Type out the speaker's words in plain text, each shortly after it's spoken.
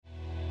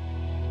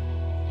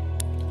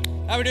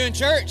How we doing,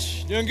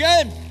 church? Doing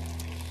good?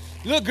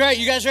 You look great.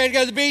 You guys ready to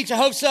go to the beach? I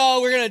hope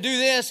so. We're going to do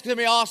this. It's going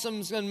to be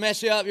awesome. It's going to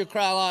mess you up. You'll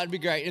cry a lot. It'll be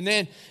great. And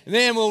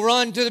then we'll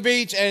run to the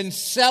beach and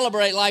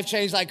celebrate life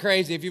change like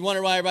crazy. If you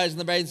wonder why everybody's in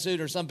the bathing suit,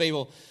 or some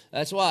people,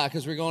 that's why,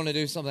 because we're going to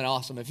do something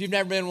awesome. If you've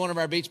never been to one of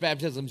our beach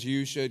baptisms,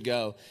 you should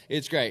go.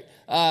 It's great.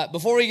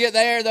 Before we get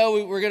there,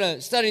 though, we're going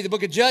to study the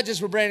book of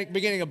Judges. We're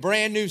beginning a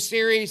brand new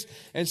series.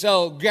 And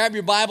so grab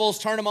your Bibles,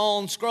 turn them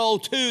on, scroll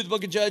to the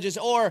book of Judges,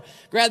 or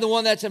grab the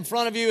one that's in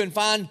front of you and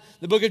find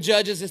the book of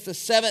Judges. It's the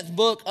 7th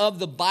book of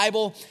the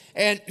Bible.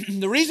 And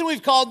the reason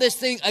we've called this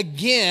thing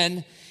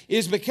Again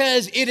is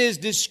because it is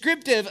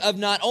descriptive of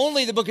not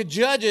only the book of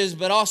Judges,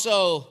 but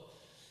also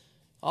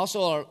a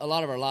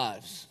lot of our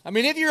lives. I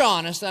mean, if you're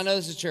honest, I know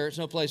this is church,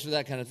 no place for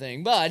that kind of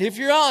thing, but if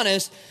you're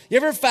honest, you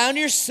ever found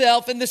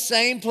yourself in the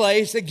same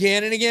place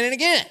again and again and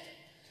again?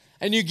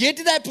 And you get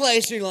to that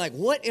place and you're like,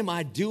 what am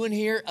I doing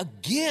here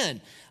again?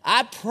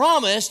 I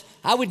promised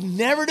I would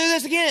never do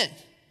this again.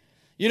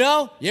 You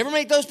know, you ever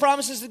make those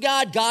promises to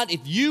God? God,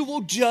 if you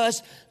will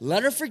just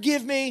let her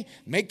forgive me,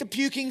 make the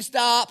puking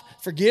stop,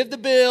 forgive the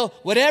bill,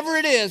 whatever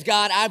it is,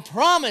 God, I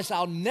promise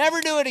I'll never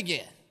do it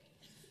again.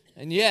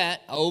 And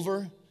yet,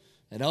 over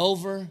and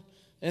over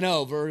and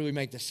over, we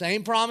make the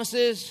same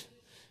promises,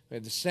 we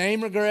have the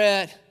same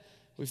regret,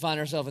 we find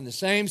ourselves in the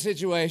same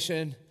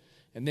situation,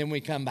 and then we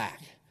come back.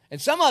 And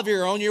some of you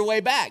are on your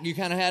way back. You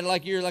kind of had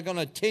you're on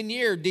a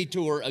 10-year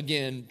detour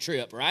again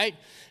trip, right?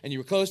 And you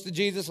were close to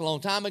Jesus a long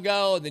time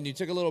ago, and then you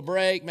took a little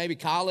break, maybe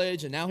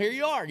college, and now here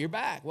you are. You're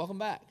back. Welcome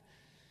back.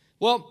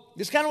 Well,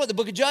 it's kind of what the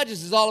book of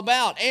Judges is all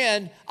about.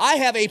 And I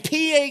have a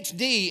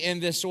PhD in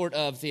this sort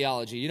of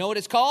theology. You know what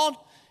it's called?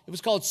 It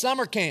was called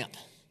summer camp.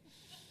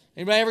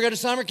 Anybody ever go to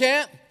summer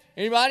camp?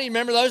 Anybody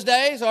remember those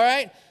days? All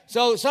right.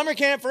 So summer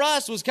camp for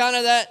us was kind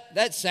of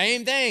that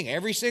same thing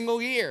every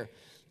single year.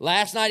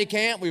 Last night at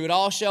camp, we would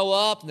all show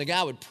up, and the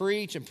guy would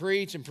preach and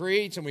preach and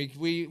preach, and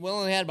we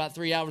only had about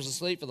 3 hours of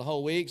sleep for the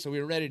whole week, so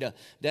we were ready to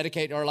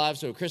dedicate our lives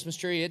to a Christmas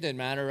tree. It didn't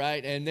matter,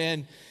 right? And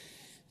then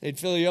they'd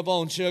fill you up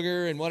on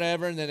sugar and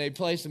whatever, and then they'd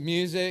play some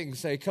music and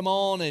say, come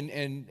on,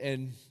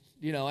 and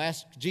you know,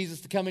 ask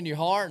Jesus to come into your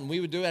heart, and we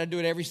would do it. I'd do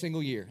it every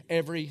single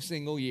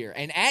year.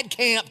 And at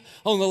camp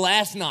on the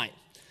last night,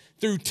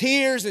 through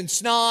tears and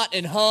snot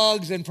and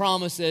hugs and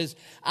promises,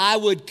 I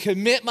would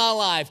commit my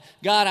life.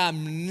 God,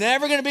 I'm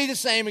never going to be the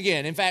same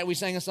again. In fact, we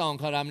sang a song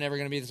called I'm Never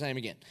Going to Be the Same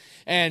Again.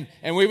 And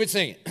we would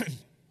sing it.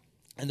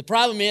 And the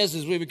problem is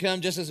we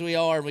become just as we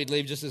are, and we'd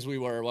leave just as we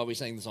were while we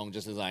sang the song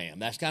Just As I Am.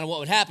 That's kind of what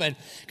would happen,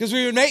 because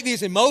we would make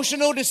these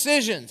emotional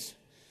decisions.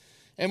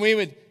 And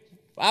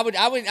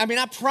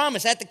I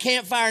promise, at the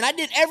campfire, and I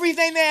did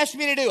everything they asked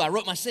me to do. I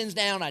wrote my sins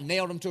down, I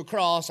nailed them to a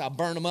cross, I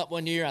burned them up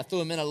one year, I threw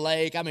them in a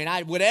lake.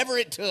 Whatever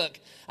it took,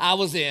 I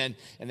was in.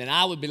 And then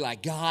I would be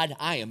like, God,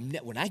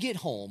 when I get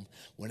home,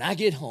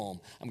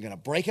 I'm going to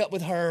break up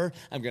with her,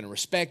 I'm going to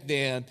respect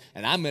them,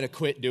 and I'm going to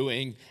quit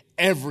doing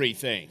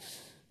everything.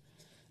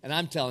 And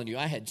I'm telling you,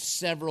 I had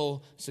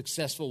several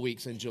successful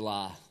weeks in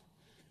July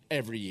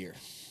every year.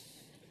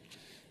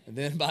 And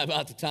then by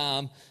about the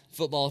time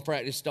football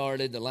practice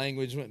started, the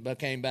language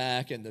came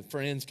back, and the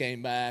friends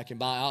came back. And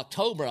by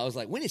October, I was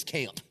like, when is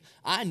camp?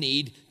 I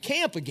need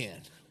camp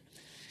again.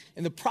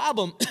 And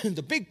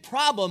the big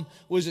problem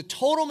was a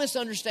total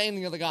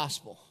misunderstanding of the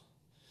gospel.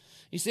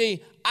 You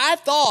see, I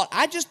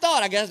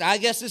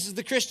guess this is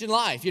the Christian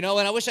life, you know,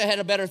 and I wish I had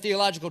a better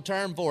theological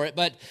term for it,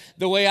 but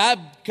the way I've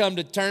come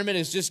to term it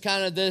is just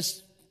kind of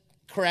this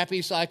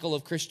crappy cycle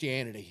of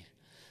Christianity,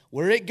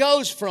 where it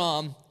goes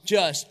from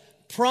just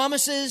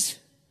promises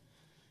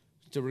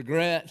to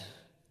regret,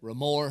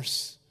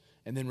 remorse,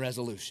 and then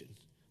resolution.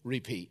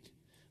 Repeat.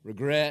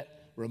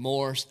 Regret,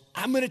 remorse.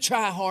 I'm going to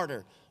try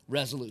harder.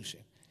 Resolution.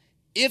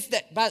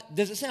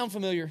 Does it sound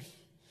familiar?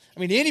 I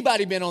mean,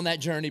 anybody been on that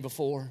journey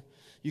before?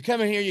 You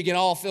come in here, you get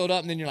all filled up,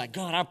 and then you're like,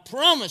 God, I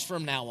promise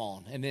from now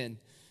on. And then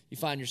you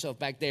find yourself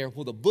back there.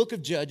 Well, the book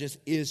of Judges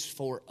is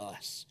for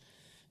us.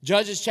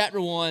 Judges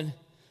chapter 1.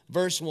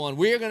 Verse 1,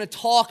 we are going to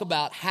talk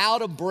about how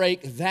to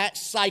break that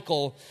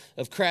cycle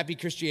of crappy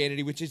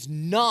Christianity, which is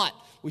not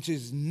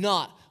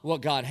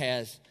what God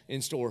has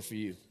in store for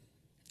you.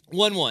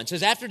 1:1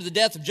 says, after the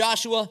death of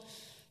Joshua,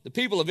 the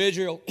people of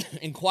Israel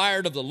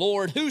inquired of the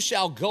Lord, who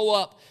shall go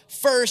up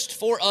first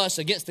for us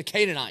against the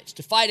Canaanites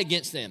to fight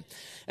against them?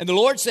 And the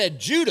Lord said,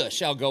 Judah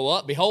shall go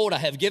up. Behold, I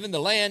have given the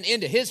land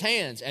into his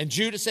hands. And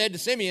Judah said to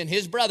Simeon,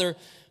 his brother,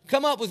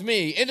 come up with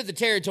me into the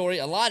territory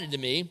allotted to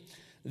me,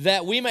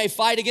 that we may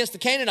fight against the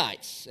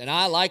Canaanites. And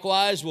I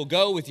likewise will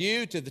go with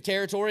you to the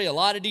territory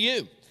allotted to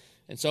you.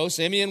 And so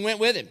Simeon went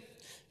with him.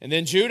 And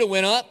then Judah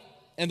went up,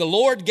 and the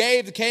Lord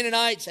gave the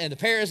Canaanites and the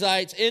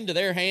Perizzites into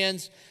their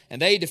hands,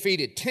 and they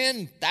defeated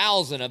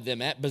 10,000 of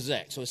them at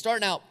Bezek. So it's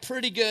starting out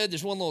pretty good.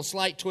 There's one little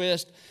slight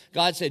twist.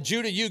 God said,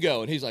 Judah, you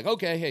go. And he's like,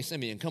 okay, hey,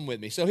 Simeon, come with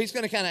me. So he's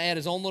going to kind of add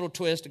his own little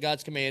twist to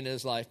God's command in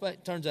his life, but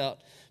it turns out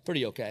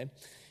pretty okay.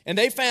 And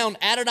they found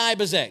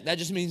Adonai-Bezek. That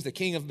just means the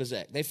king of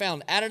Bezek. They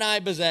found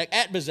Adonai-Bezek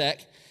at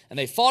Bezek, and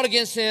they fought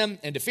against him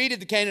and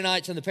defeated the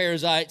Canaanites and the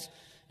Perizzites.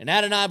 And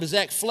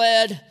Adonai-Bezek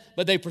fled,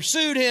 but they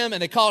pursued him,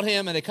 and they caught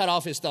him, and they cut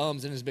off his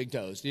thumbs and his big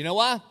toes. Do you know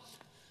why?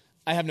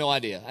 I have no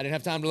idea. I didn't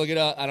have time to look it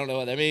up. I don't know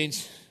what that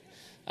means.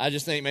 I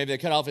just think maybe they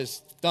cut off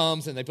his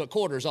thumbs and they put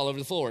quarters all over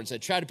the floor and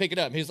said, try to pick it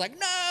up. And he was like,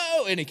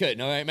 no, and he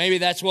couldn't. All right, maybe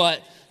that's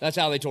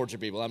how they torture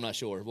people. I'm not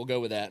sure. We'll go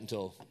with that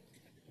until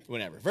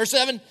whenever. Verse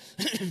 7,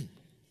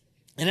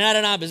 and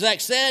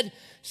Adonai-Bezek said,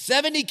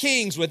 70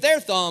 kings with their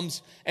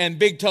thumbs and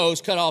big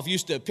toes cut off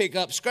used to pick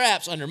up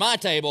scraps under my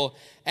table.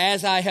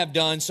 As I have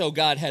done, so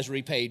God has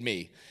repaid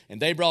me.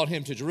 And they brought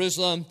him to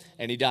Jerusalem,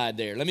 and he died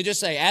there. Let me just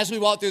say, as we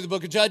walk through the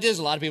book of Judges,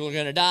 a lot of people are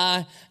going to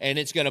die, and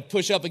it's going to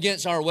push up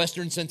against our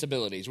Western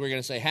sensibilities. We're going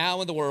to say,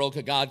 how in the world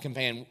could God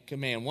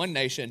command one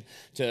nation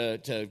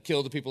to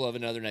kill the people of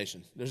another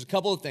nation? There's a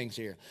couple of things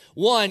here.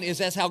 One is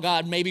that's how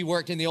God maybe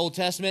worked in the Old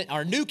Testament.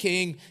 Our new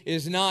king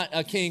is not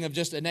a king of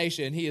just a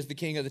nation. He is the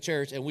king of the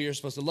church, and we are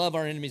supposed to love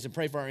our enemies and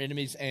pray for our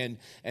enemies and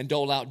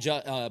dole out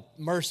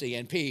mercy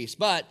and peace.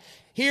 But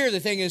here the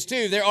thing is,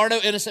 too, there are no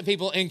innocent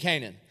people in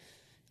Canaan.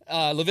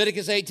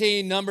 Leviticus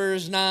 18,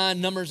 Numbers 9,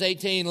 Numbers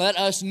 18 let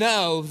us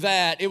know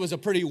that it was a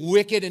pretty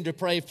wicked and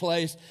depraved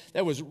place.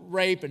 There was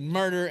rape and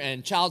murder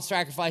and child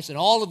sacrifice and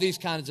all of these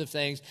kinds of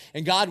things.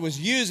 And God was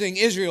using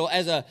Israel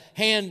as a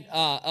hand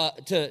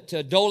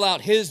to dole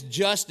out his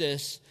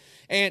justice.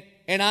 And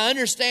I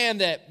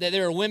understand that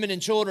there are women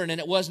and children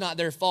and it was not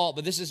their fault,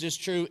 but this is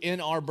just true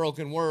in our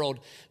broken world,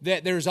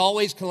 that there's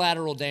always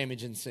collateral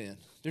damage in sin.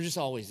 There just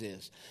always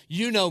is.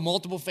 You know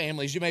multiple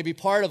families. You may be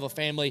part of a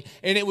family,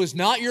 and it was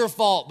not your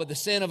fault, but the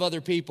sin of other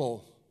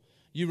people,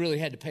 you really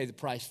had to pay the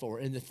price for.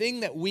 And the thing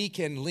that we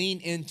can lean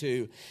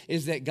into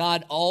is that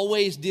God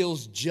always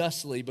deals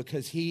justly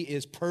because he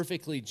is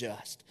perfectly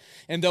just.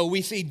 And though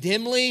we see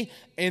dimly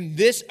in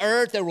this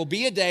earth, there will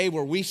be a day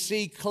where we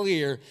see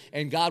clear,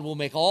 and God will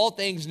make all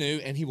things new,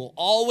 and he will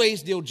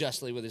always deal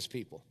justly with his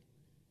people.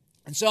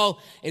 And so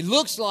it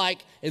looks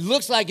like in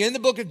the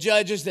book of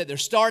Judges that they're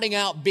starting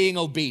out being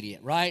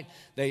obedient, right?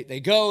 They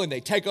go and they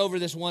take over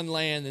this one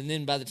land, and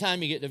then by the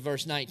time you get to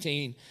verse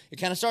 19, it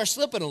kind of starts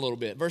slipping a little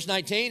bit. Verse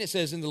 19, it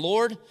says, and the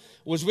Lord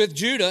was with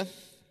Judah,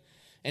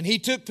 and he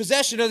took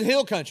possession of the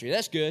hill country.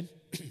 That's good.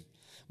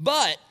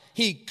 But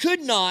he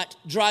could not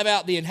drive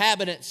out the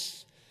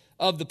inhabitants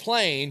of the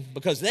plain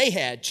because they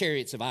had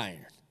chariots of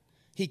iron.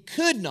 He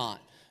could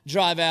not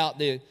drive out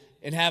the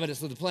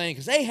inhabitants of the plain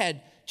because they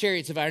had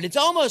chariots of iron. It's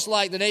almost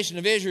like the nation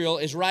of Israel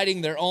is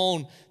writing they're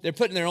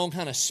putting their own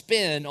kind of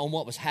spin on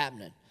what was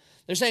happening.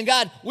 They're saying,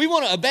 God, we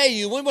want to obey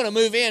you. We want to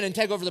move in and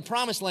take over the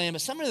promised land.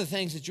 But some of the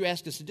things that you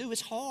ask us to do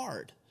is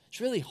hard. It's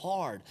really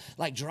hard.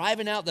 Like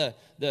driving out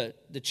the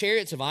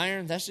chariots of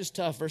iron, that's just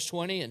tough. Verse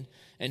 20,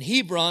 and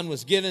Hebron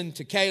was given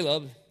to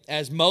Caleb,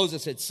 as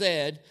Moses had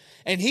said,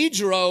 and he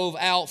drove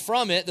out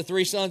from it the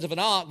three sons of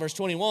Anak, verse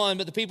 21,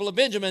 but the people of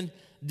Benjamin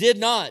did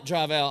not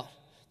drive out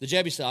the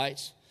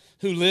Jebusites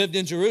who lived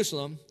in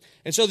Jerusalem.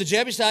 And so the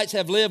Jebusites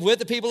have lived with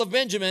the people of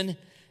Benjamin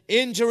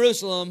in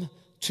Jerusalem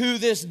to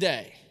this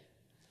day.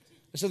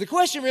 And so the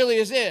question really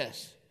is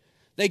this: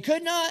 they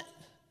could not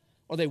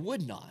or they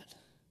would not.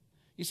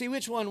 You see,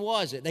 which one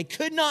was it? They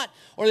could not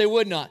or they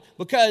would not.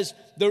 Because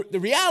the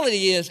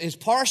reality is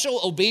partial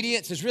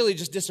obedience is really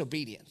just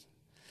disobedience.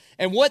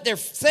 And what they're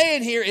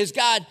saying here is,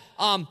 God,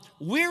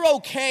 we're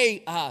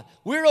okay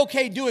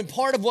doing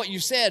part of what you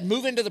said,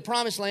 move into the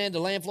promised land, the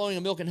land flowing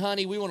with milk and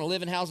honey. We want to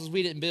live in houses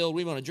we didn't build.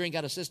 We want to drink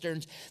out of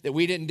cisterns that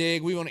we didn't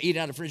dig. We want to eat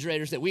out of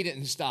refrigerators that we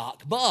didn't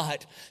stock.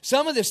 But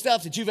some of the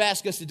stuff that you've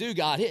asked us to do,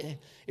 God,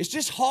 it's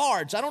just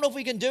hard, so I don't know if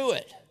we can do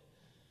it.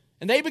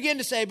 And they begin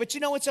to say, but you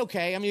know, it's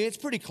okay. I mean, it's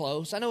pretty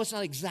close. I know it's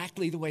not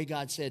exactly the way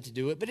God said to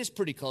do it, but it's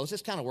pretty close.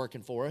 It's kind of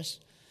working for us.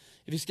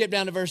 If you skip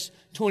down to verse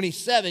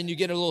 27, you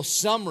get a little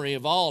summary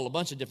of a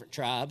bunch of different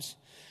tribes.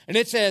 And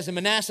it says, and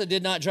Manasseh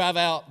did not drive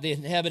out the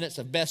inhabitants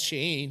of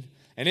Beth-shean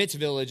and its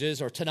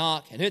villages, or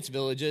Tanakh and its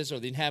villages, or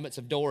the inhabitants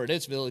of Dor and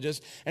its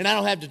villages. And I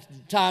don't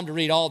have time to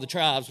read all the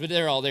tribes, but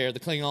they're all there,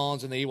 the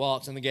Klingons and the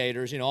Ewoks and the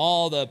Gators,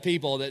 all the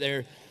people that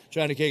they're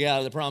trying to kick out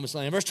of the promised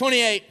land. Verse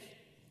 28,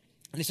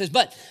 and he says,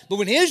 but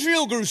when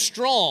Israel grew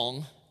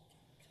strong,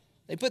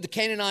 they put the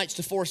Canaanites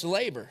to forced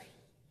labor,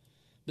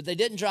 but they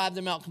didn't drive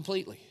them out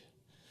completely.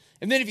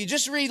 And then if you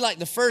just read like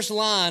the first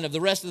line of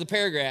the rest of the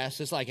paragraphs,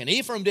 it's like, and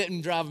Ephraim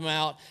didn't drive them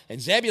out, and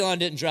Zebulun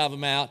didn't drive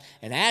them out,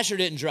 and Asher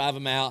didn't drive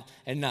them out,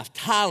 and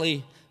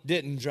Naphtali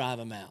didn't drive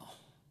them out.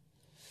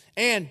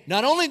 And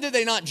not only did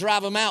they not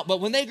drive them out,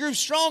 but when they grew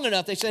strong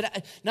enough, they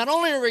said, not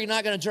only are we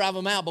not going to drive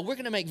them out, but we're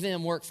going to make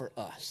them work for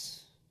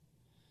us.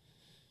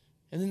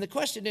 And then the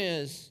question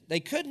is,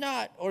 they could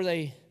not or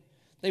they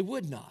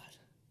would not.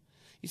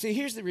 You see,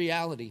 here's the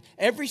reality.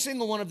 Every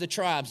single one of the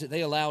tribes that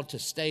they allowed to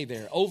stay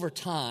there over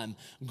time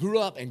grew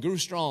up and grew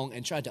strong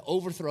and tried to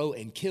overthrow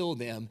and kill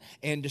them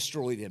and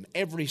destroy them.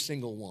 Every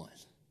single one.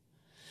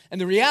 And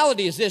the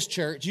reality is this,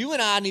 church. You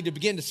and I need to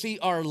begin to see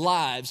our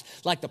lives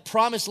like the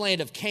promised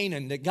land of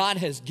Canaan that God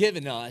has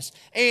given us.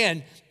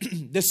 And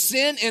the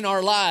sin in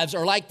our lives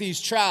are like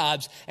these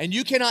tribes. And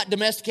you cannot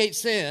domesticate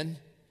sin.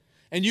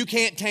 And you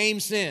can't tame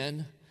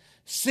sin.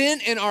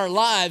 Sin in our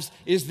lives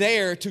is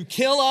there to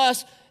kill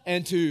us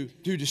and to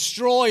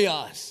destroy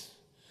us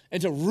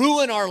and to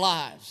ruin our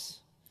lives.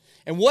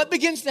 And what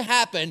begins to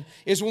happen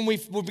is when we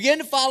begin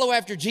to follow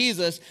after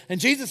Jesus, and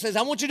Jesus says,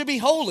 I want you to be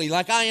holy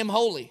like I am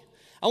holy.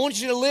 I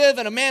want you to live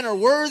in a manner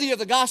worthy of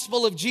the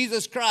gospel of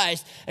Jesus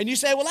Christ. And you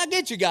say, well, I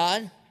get you,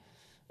 God,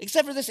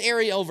 except for this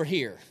area over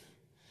here.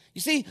 You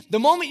see, the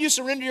moment you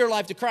surrender your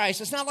life to Christ,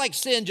 it's not like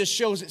sin just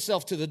shows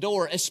itself to the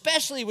door,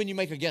 especially when you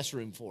make a guest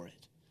room for it.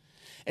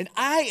 And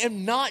I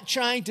am not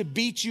trying to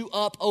beat you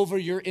up over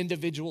your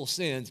individual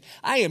sins.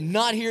 I am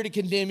not here to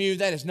condemn you.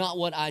 That is not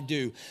what I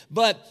do.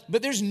 But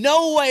there's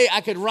no way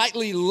I could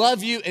rightly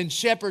love you and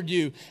shepherd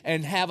you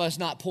and have us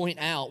not point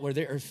out where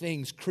there are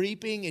things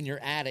creeping in your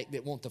attic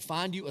that want to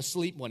find you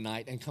asleep one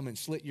night and come and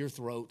slit your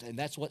throat. And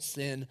that's what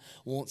sin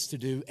wants to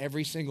do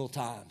every single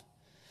time.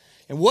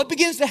 And what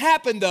begins to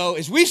happen, though,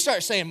 is we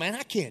start saying, man,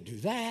 I can't do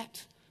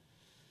that.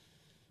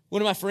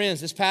 One of my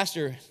friends, this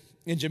pastor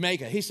in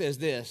Jamaica, he says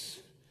this.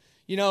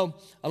 You know,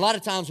 a lot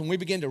of times when we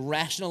begin to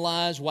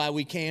rationalize why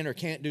we can or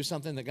can't do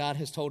something that God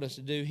has told us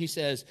to do, he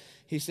says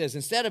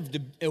instead of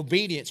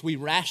obedience, we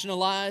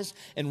rationalize.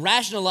 And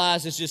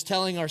rationalize is just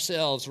telling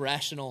ourselves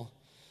rational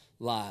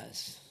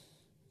lies.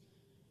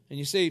 And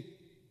you see,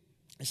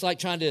 it's like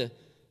trying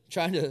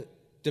to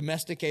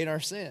domesticate our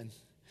sin.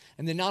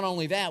 And then not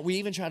only that, we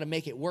even try to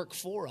make it work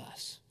for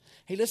us.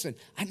 Hey, listen,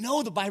 I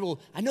know the Bible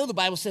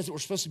says that we're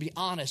supposed to be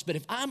honest, but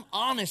if I'm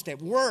honest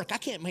at work, I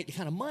can't make the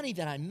kind of money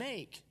that I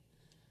make.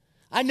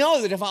 I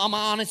know that if I'm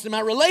honest in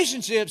my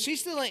relationship,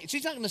 she's not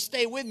going to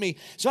stay with me.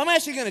 So I'm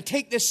actually going to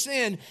take this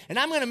sin and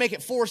I'm going to make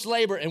it forced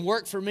labor and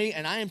work for me.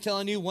 And I am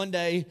telling you, one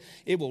day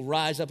it will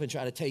rise up and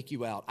try to take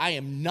you out. I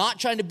am not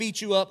trying to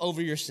beat you up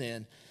over your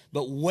sin,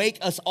 but wake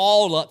us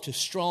all up to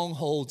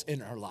strongholds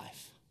in our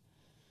life.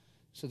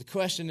 So the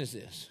question is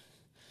this.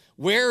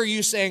 Where are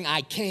you saying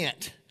I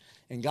can't?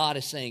 And God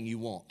is saying you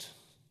won't.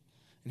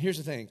 And here's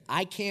the thing.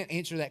 I can't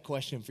answer that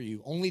question for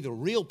you. Only the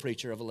real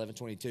preacher of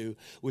 1122,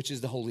 which is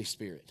the Holy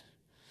Spirit.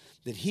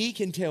 That he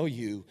can tell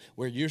you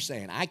where you're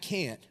saying, I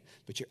can't,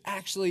 but you're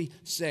actually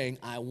saying,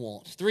 I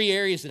won't. 3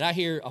 areas that I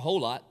hear a whole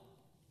lot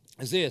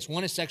is this.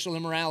 One is sexual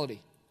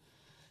immorality.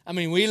 I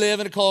mean, we live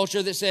in a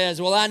culture that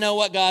says, well, I know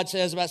what God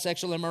says about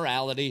sexual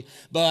immorality,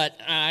 but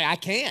I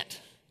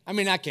can't.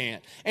 I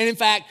can't. And in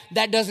fact,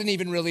 that doesn't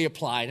even really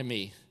apply to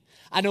me.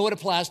 I know it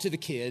applies to the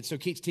kids, so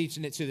keep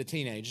teaching it to the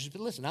teenagers. But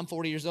listen, I'm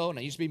 40 years old, and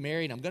I used to be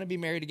married. I'm going to be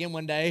married again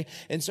one day,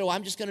 and so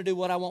I'm just going to do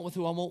what I want with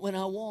who I want when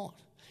I want.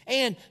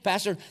 And,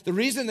 Pastor, the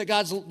reason that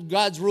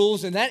God's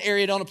rules in that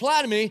area don't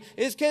apply to me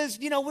is because,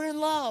 we're in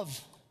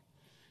love.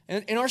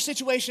 And our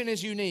situation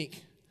is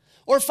unique.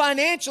 Or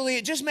financially,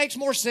 it just makes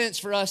more sense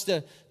for us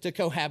to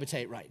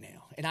cohabitate right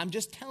now. And I'm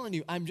just telling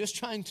you, I'm just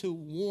trying to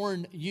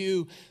warn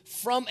you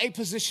from a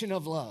position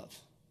of love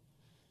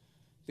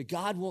that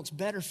God wants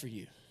better for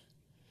you.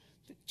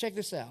 Check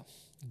this out.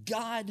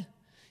 God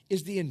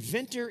is the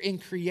inventor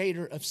and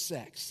creator of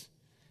sex.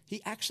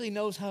 He actually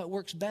knows how it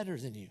works better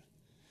than you.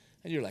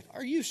 And you're like,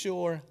 are you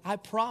sure? I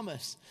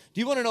promise. Do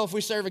you want to know if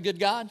we serve a good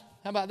God?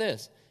 How about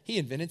this? He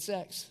invented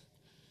sex.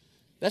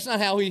 That's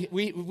not how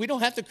we don't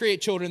have to create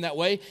children that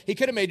way. He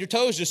could have made your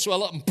toes just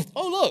swell up and,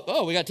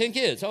 we got 10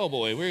 kids. Oh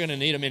boy, we're going to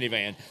need a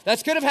minivan.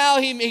 That's could have how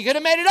he could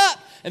have made it up.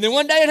 And then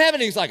one day in heaven,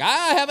 he's like,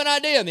 I have an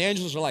idea. And the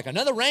angels are like,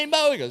 another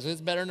rainbow? He goes,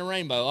 it's better than a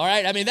rainbow. All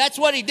right. That's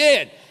what he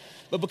did.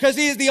 But because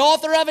he is the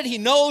author of it, he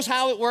knows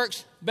how it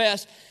works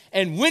best.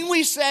 And when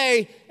we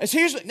say,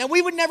 now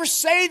we would never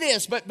say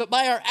this, but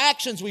by our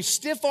actions, we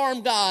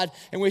stiff-arm God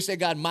and we say,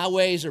 God, my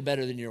ways are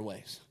better than your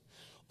ways.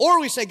 Or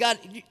we say, God,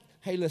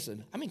 hey,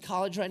 listen, I'm in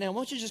college right now. Why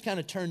don't you just kind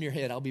of turn your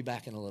head? I'll be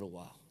back in a little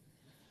while.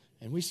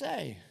 And we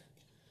say,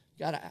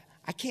 God,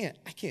 I can't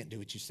do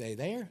what you say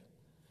there. And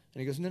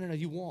he goes, no,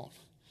 you won't.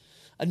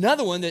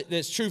 Another one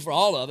that's true for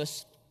all of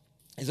us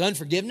is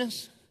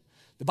unforgiveness.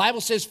 The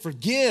Bible says,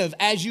 forgive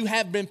as you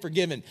have been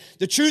forgiven.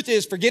 The truth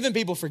is, forgiven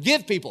people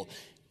forgive people.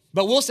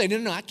 But we'll say,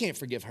 no, I can't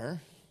forgive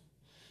her.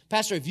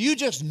 Pastor, if you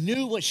just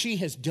knew what she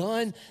has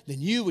done,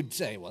 then you would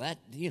say, well,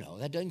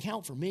 that doesn't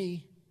count for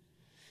me.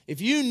 If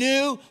you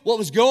knew what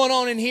was going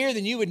on in here,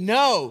 then you would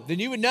know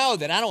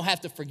that I don't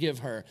have to forgive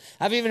her.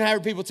 I've even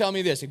heard people tell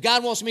me this. If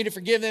God wants me to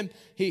forgive them,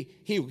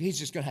 he's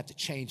just going to have to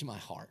change my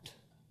heart.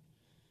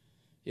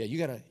 Yeah,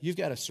 you've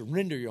got to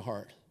surrender your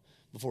heart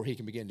before he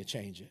can begin to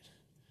change it.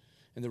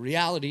 And the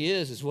reality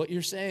is what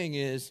you're saying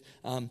is,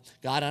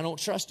 God, I don't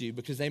trust you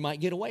because they might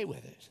get away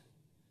with it.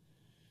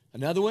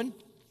 Another one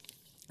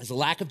is a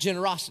lack of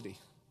generosity.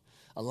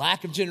 A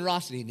lack of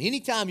generosity. And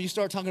anytime you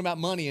start talking about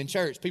money in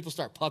church, people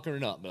start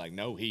puckering up. They're like,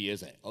 no, he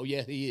isn't. Oh,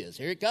 yeah, he is.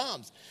 Here it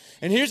comes.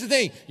 And here's the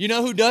thing. You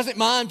know who doesn't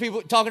mind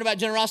people talking about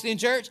generosity in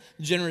church?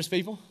 Generous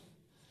people.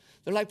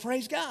 They're like,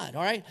 praise God,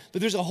 all right?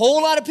 But there's a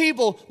whole lot of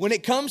people, when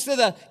it comes to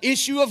the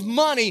issue of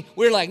money,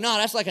 we're like, no,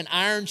 that's like an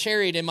iron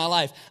chariot in my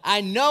life.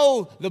 I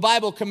know the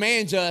Bible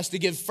commands us to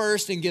give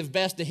first and give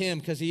best to him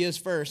because he is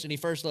first, and he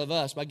first loved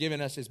us by giving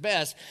us his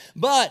best.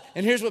 But,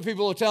 and here's what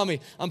people will tell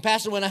me,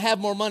 Pastor, when I have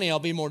more money, I'll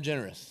be more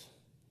generous.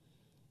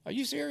 Are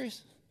you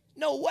serious?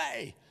 No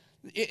way.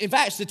 In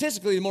fact,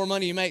 statistically, the more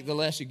money you make, the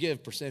less you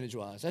give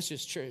percentage-wise. That's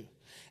just true.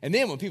 And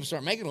then when people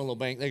start making a little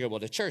bank, they go, well,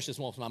 the church just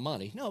wants my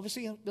money. No, but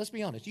see, let's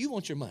be honest. You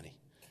want your money.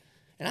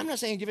 And I'm not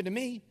saying give it to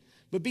me,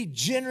 but be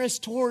generous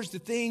towards the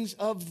things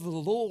of the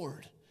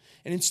Lord.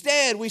 And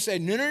instead, we say,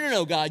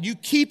 no, God, you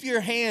keep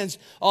your hands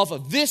off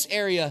of this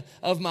area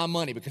of my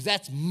money because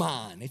that's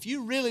mine. If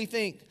you really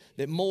think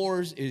that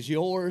Moore's is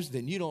yours,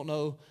 then you don't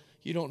know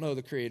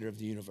the creator of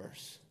the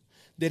universe.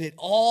 That it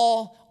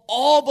all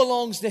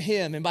belongs to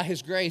him, and by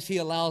his grace, he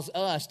allows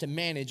us to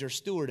manage or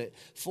steward it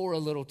for a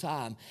little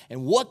time.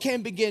 And what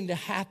can begin to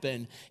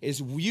happen is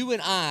you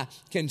and I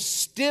can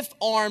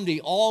stiff-arm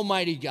the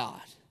Almighty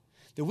God.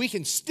 That we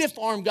can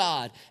stiff-arm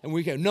God, and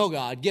we go, no,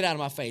 God, get out of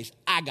my face.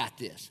 I got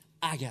this.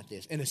 I got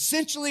this. And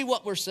essentially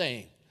what we're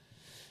saying,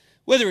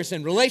 whether it's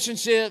in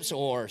relationships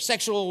or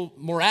sexual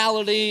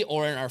morality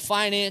or in our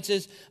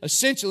finances,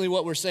 essentially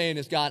what we're saying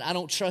is, God, I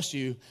don't trust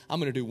you. I'm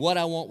going to do what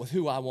I want with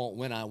who I want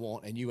when I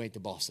want, and you ain't the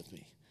boss of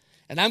me.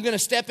 And I'm going to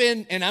step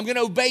in and I'm going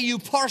to obey you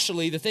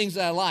partially, the things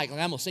that I like.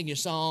 Like I'm going to sing your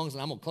songs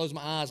and I'm going to close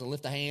my eyes and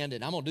lift a hand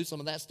and I'm going to do some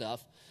of that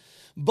stuff.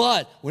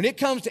 But when it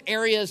comes to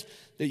areas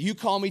that you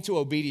call me to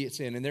obedience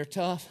in and they're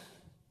tough,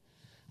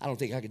 I don't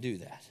think I could do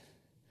that.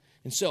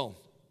 And so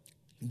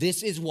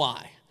this is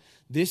why,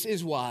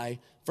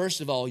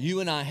 first of all, you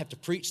and I have to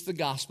preach the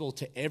gospel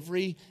to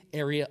every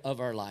area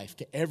of our life,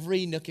 to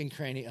every nook and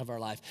cranny of our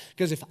life.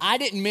 Because if I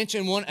didn't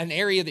mention an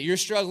area that you're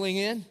struggling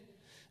in,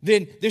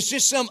 then there's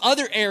just some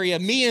other area,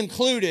 me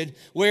included,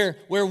 where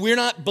we're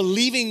not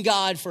believing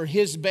God for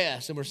his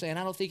best. And we're saying,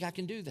 I don't think I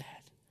can do that.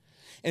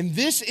 And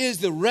this is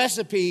the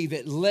recipe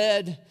that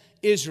led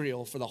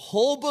Israel for the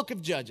whole book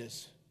of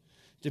Judges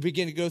to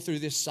begin to go through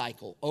this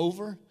cycle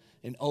over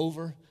and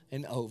over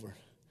and over.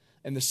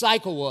 And the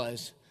cycle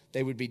was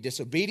they would be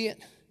disobedient.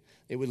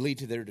 It would lead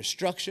to their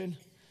destruction.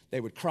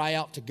 They would cry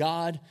out to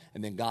God,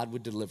 and then God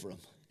would deliver them.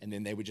 And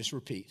then they would just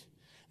repeat.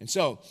 And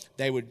so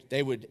they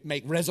would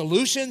make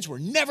resolutions. We're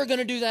never going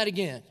to do that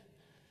again.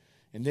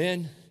 And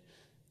then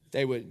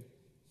they would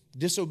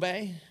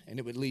disobey, and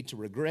it would lead to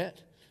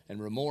regret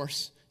and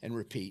remorse and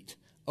repeat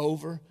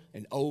over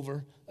and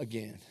over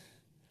again.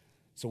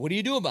 So what do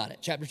you do about it?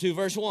 Chapter 2,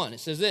 verse 1, it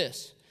says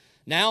this.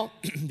 Now,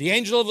 the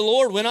angel of the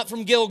Lord went up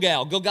from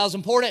Gilgal. Gilgal's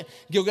important.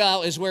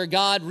 Gilgal is where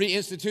God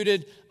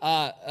reinstituted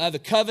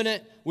the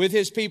covenant with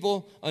his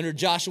people under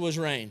Joshua's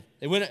reign.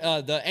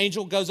 The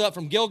angel goes up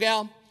from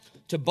Gilgal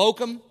to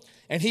Bochum,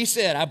 and he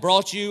said, I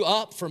brought you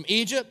up from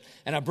Egypt,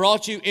 and I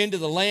brought you into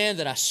the land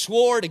that I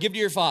swore to give to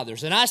your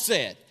fathers. And I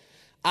said,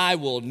 I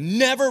will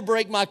never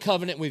break my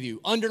covenant with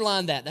you.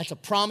 Underline that. That's a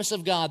promise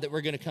of God that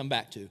we're going to come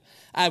back to.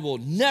 I will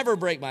never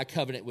break my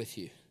covenant with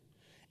you.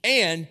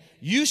 And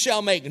you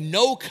shall make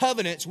no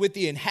covenants with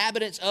the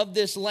inhabitants of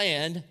this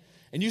land,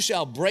 and you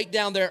shall break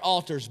down their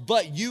altars,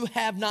 but you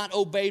have not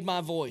obeyed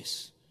my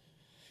voice.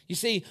 You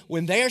see,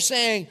 when they're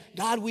saying,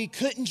 God, we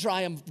couldn't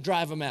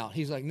drive them out,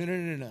 he's like,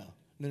 no.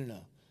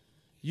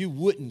 You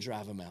wouldn't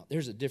drive them out.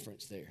 There's a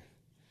difference there.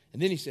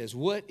 And then he says,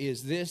 what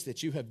is this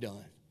that you have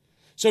done?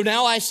 So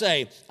now I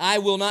say, I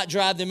will not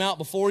drive them out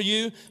before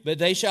you, but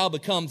they shall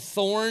become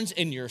thorns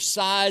in your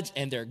sides,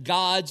 and their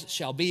gods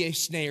shall be a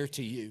snare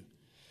to you.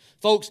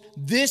 Folks,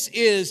 this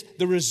is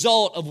the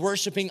result of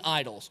worshiping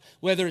idols,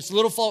 whether it's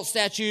little false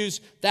statues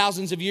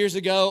thousands of years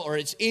ago or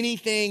it's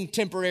anything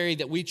temporary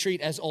that we treat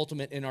as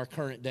ultimate in our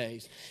current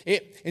days.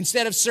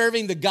 Instead of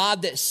serving the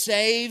God that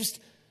saves,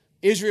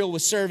 Israel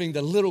was serving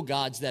the little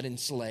gods that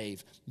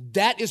enslave.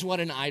 That is what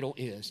an idol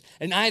is.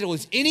 An idol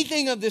is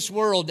anything of this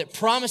world that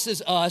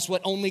promises us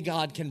what only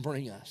God can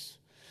bring us.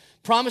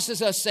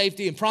 Promises us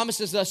safety and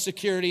promises us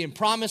security and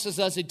promises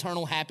us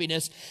eternal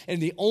happiness.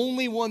 And the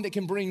only one that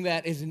can bring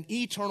that is an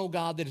eternal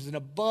God that is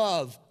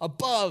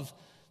above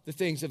the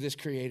things of this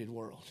created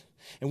world.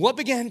 And what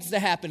begins to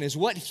happen is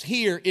what's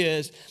here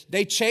is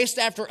they chased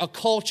after a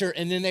culture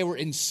and then they were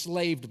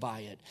enslaved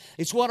by it.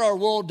 It's what our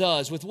world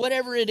does with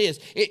whatever it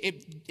is.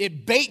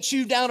 It baits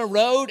you down a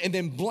road and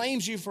then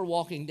blames you for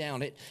walking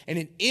down it. And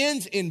it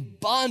ends in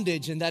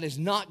bondage, and that is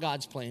not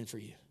God's plan for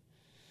you.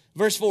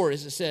 Verse 4,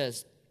 as it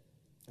says,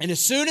 and as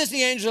soon as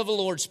the angel of the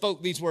Lord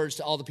spoke these words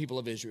to all the people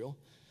of Israel,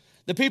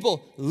 the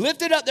people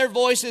lifted up their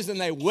voices and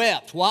they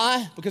wept.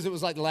 Why? Because it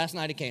was like the last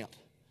night of camp.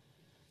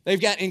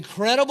 They've got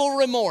incredible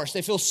remorse.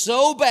 They feel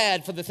so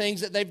bad for the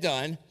things that they've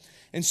done.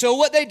 And so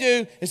what they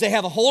do is they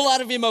have a whole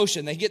lot of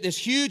emotion. They get this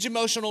huge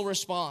emotional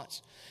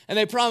response. And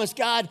they promise,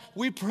 God,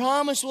 we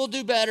promise we'll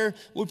do better.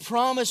 We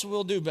promise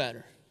we'll do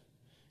better.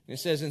 And it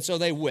says, and so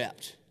they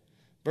wept.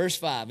 Verse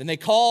 5, and they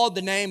called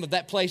the name of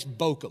that place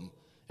Bochum.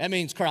 That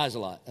means cries a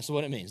lot. That's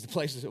what it means, the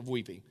places of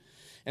weeping.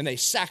 And they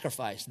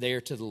sacrificed there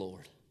to the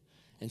Lord.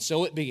 And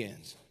so it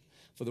begins.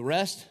 For the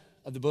rest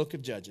of the book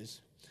of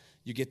Judges,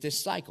 you get this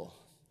cycle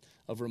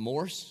of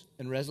remorse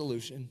and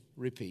resolution,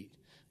 repeat.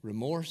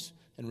 Remorse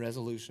and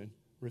resolution,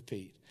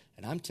 repeat.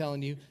 And I'm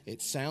telling you,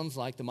 it sounds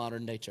like the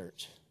modern day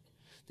church.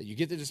 That you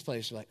get to this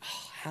place, you're like,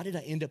 oh, how did I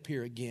end up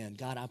here again?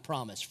 God, I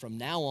promise, from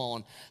now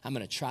on, I'm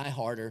going to try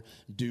harder,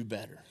 do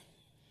better.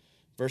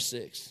 Verse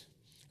 6.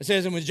 It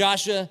says, and when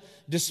Joshua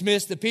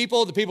dismissed the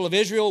people of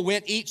Israel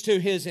went each to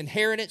his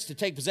inheritance to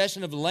take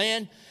possession of the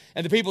land.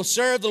 And the people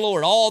served the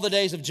Lord all the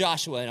days of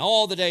Joshua and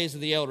all the days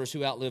of the elders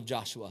who outlived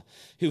Joshua,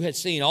 who had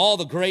seen all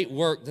the great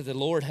work that the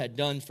Lord had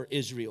done for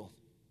Israel.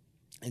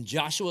 And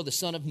Joshua, the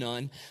son of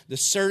Nun, the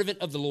servant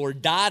of the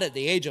Lord, died at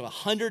the age of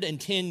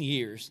 110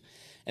 years.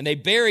 And they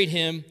buried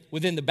him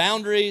within the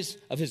boundaries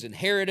of his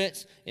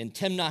inheritance in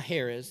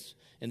Timnah-Heres,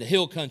 in the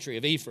hill country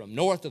of Ephraim,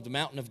 north of the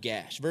mountain of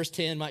Gash. Verse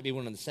 10 might be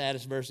one of the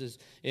saddest verses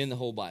in the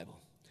whole Bible.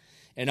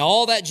 And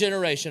all that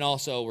generation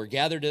also were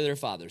gathered to their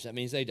fathers. That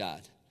means they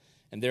died.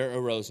 And there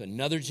arose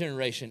another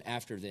generation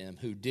after them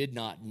who did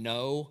not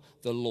know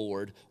the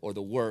Lord or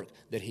the work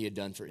that he had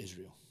done for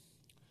Israel.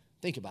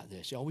 Think about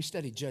this, y'all. We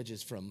studied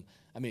Judges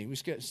we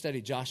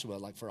studied Joshua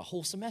like for a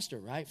whole semester,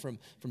 right? From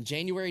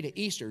January to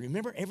Easter.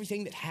 Remember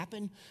everything that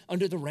happened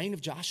under the reign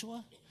of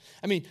Joshua?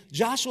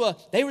 Joshua,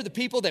 they were the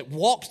people that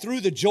walked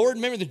through the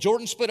Jordan. Remember the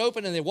Jordan split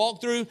open and they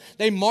walked through.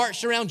 They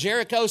marched around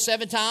Jericho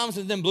 7 times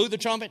and then blew the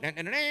trumpet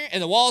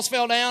and the walls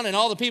fell down and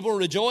all the people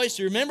rejoiced.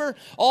 You remember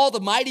all the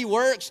mighty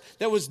works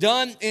that was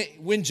done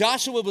when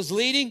Joshua was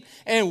leading?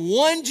 And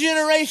one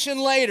generation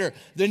later,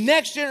 the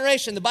next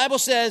generation, the Bible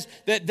says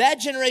that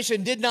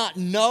generation did not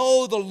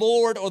know the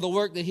Lord or the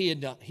work that he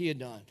had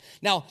done.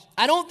 Now,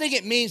 I don't think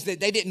it means that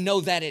they didn't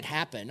know that it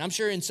happened. I'm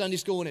sure in Sunday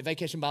school and at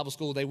Vacation Bible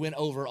School, they went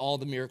over all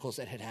the miracles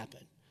that had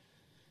happened.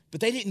 But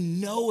they didn't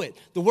know it.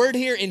 The word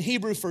here in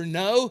Hebrew for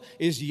know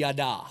is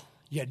yada.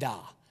 Yada.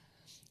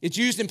 It's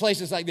used in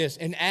places like this.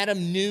 And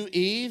Adam knew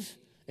Eve,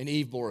 and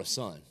Eve bore a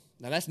son.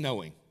 Now that's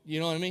knowing. You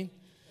know what I mean?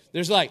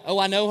 There's like, oh,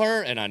 I know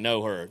her, and I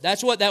know her.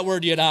 That's what that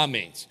word yada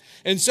means.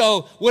 And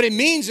so what it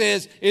means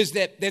is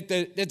that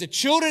the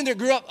children that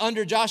grew up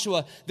under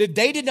Joshua, that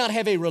they did not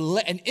have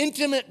an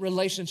intimate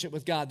relationship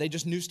with God. They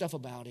just knew stuff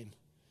about him.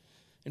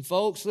 And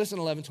folks, listen,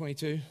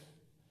 11:22.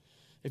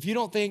 If you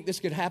don't think this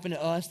could happen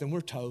to us, then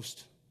we're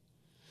toast.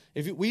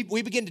 If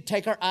we begin to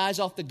take our eyes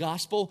off the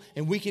gospel,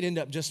 and we could end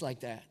up just like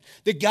that.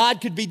 That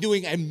God could be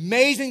doing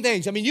amazing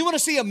things. You want to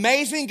see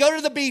amazing? Go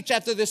to the beach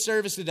after this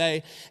service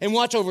today and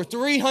watch over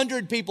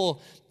 300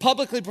 people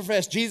publicly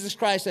profess Jesus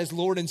Christ as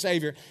Lord and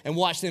Savior and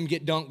watch them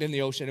get dunked in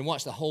the ocean and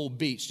watch the whole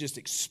beach just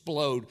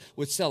explode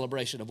with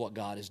celebration of what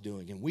God is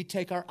doing. And we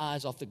take our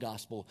eyes off the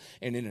gospel,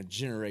 and in a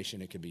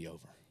generation it could be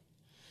over.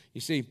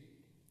 You see,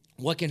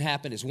 what can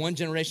happen is one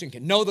generation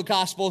can know the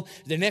gospel,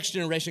 the next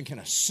generation can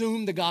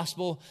assume the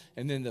gospel,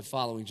 and then the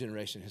following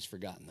generation has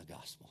forgotten the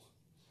gospel.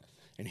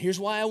 And here's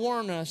why I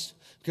warn us,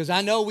 because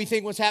I know we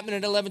think what's happening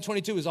at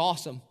 11:22 is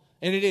awesome,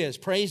 and it is.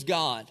 Praise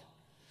God.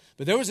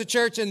 But there was a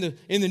church in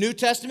the New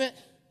Testament,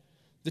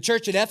 the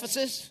church at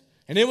Ephesus,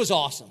 and it was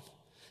awesome.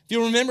 If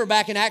you remember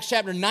back in Acts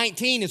chapter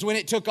 19 is when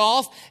it took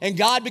off, and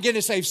God began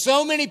to save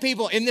so many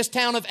people in this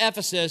town of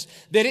Ephesus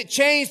that it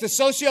changed the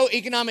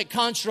socioeconomic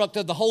construct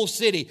of the whole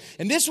city.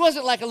 And this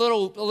wasn't like a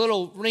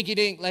little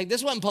rinky-dink, like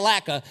this wasn't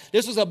Palatka.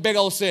 This was a big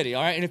old city,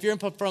 all right? And if you're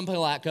from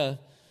Palatka,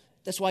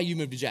 that's why you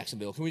moved to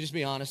Jacksonville. Can we just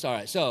be honest? All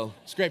right, so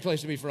it's a great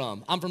place to be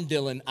from. I'm from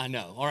Dillon, I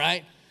know, all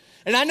right?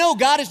 And I know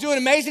God is doing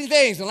amazing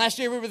things. And last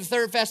year we were the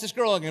 3rd fastest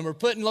growing, and we're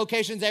putting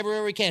locations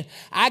everywhere we can.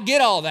 I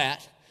get all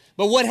that.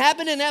 But what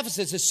happened in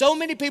Ephesus is so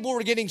many people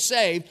were getting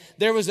saved.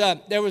 There was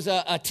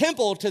a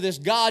temple to this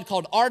god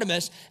called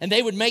Artemis, and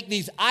they would make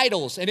these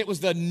idols, and it was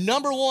the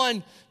number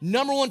one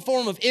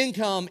form of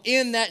income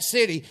in that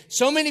city.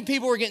 So many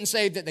people were getting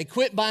saved that they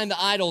quit buying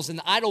the idols, and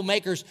the idol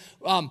makers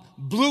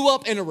blew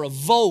up in a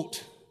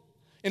revolt,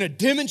 in a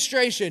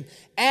demonstration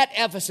at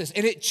Ephesus,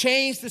 and it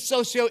changed the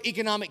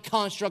socioeconomic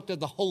construct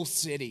of the whole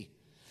city.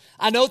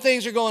 I know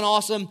things are going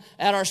awesome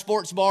at our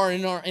sports bar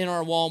and in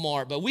our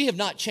Walmart, but we have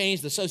not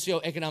changed the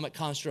socioeconomic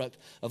construct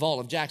of all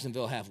of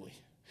Jacksonville, have we?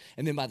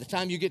 And then by the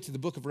time you get to the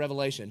book of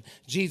Revelation,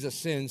 Jesus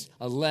sends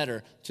a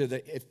letter to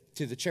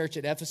the church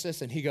at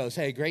Ephesus, and he goes,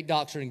 hey, great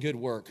doctrine and good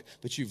work,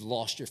 but you've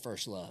lost your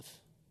first love.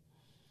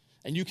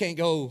 And you can't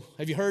go,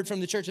 have you heard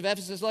from the church of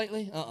Ephesus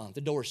lately?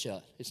 The door's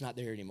shut. It's not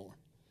there anymore.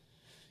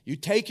 You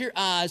take your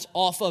eyes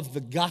off of the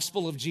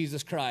gospel of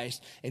Jesus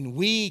Christ, and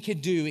we can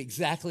do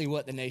exactly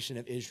what the nation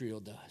of Israel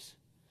does.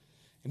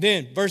 And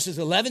then verses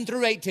 11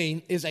 through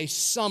 18 is a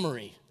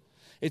summary.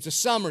 It's a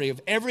summary of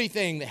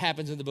everything that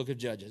happens in the book of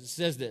Judges. It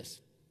says this: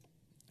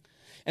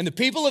 and the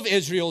people of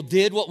Israel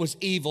did what was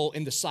evil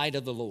in the sight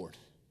of the Lord.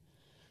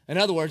 In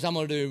other words, I'm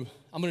going to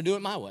do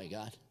it my way,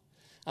 God.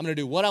 I'm going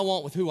to do what I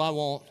want with who I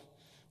want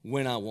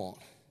when I want.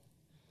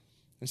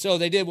 And so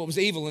they did what was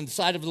evil in the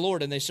sight of the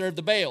Lord, and they served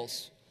the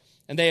Baals.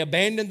 And they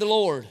abandoned the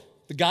Lord,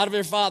 the God of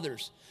their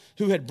fathers,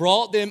 who had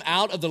brought them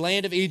out of the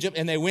land of Egypt.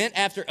 And they went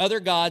after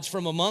other gods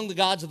from among the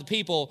gods of the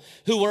people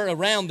who were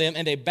around them.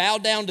 And they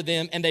bowed down to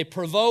them, and they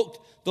provoked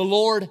the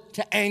Lord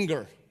to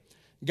anger.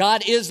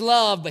 God is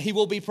love, but he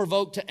will be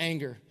provoked to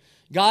anger.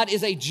 God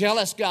is a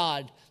jealous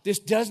God. This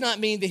does not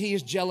mean that he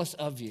is jealous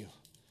of you.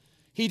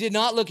 He did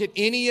not look at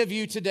any of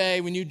you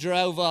today when you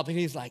drove up and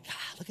he's like,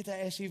 look at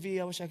that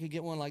SUV. I wish I could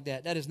get one like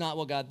that. That is not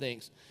what God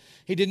thinks.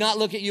 He did not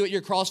look at you at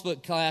your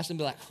CrossFit class and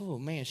be like, oh,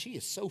 man, she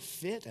is so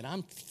fit and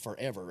I'm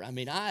forever. I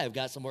mean, I have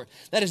got some work.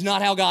 That is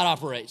not how God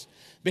operates.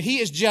 But he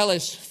is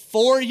jealous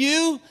for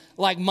you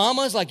like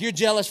mamas, like you're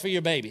jealous for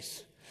your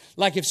babies.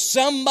 Like if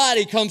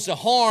somebody comes to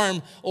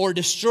harm or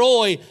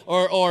destroy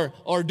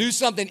or do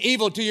something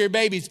evil to your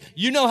babies,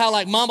 you know how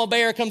like Mama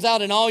Bear comes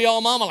out and all y'all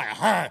mama like,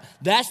 her.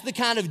 That's the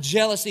kind of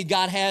jealousy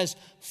God has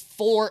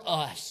for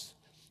us.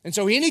 And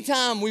so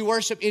anytime we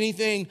worship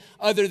anything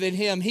other than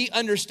him, he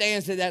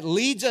understands that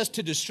leads us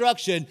to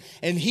destruction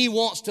and he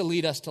wants to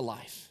lead us to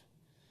life.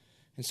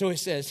 And so it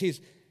says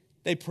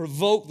they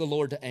provoked the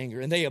Lord to anger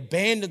and they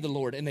abandoned the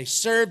Lord and they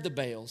served the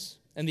Baals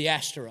and the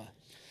Ashtoreth.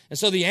 And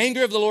so the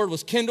anger of the Lord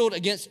was kindled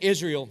against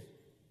Israel,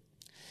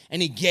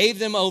 and he gave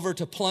them over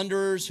to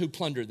plunderers who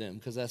plundered them,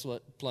 because that's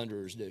what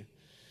plunderers do.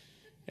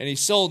 And he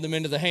sold them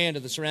into the hand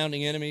of the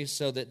surrounding enemies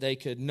so that they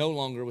could no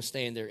longer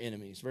withstand their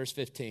enemies. Verse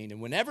 15,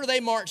 and whenever they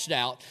marched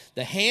out,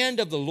 the hand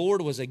of the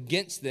Lord was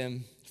against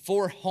them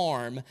for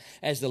harm,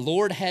 as the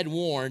Lord had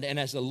warned and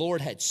as the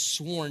Lord had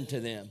sworn to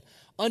them.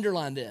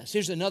 Underline this.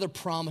 Here's another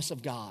promise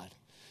of God.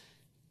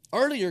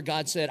 Earlier,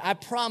 God said, I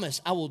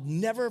promise I will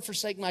never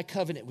forsake my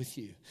covenant with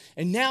you.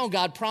 And now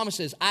God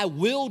promises, I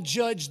will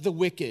judge the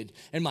wicked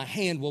and my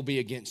hand will be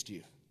against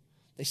you.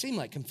 They seem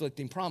like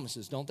conflicting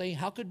promises, don't they?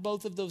 How could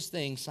both of those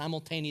things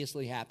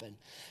simultaneously happen?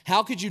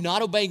 How could you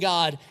not obey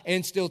God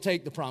and still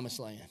take the promised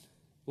land?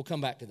 We'll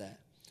come back to that.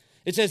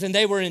 It says, and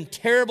they were in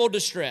terrible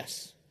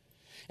distress.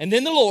 And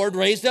then the Lord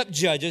raised up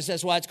judges,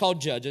 that's why it's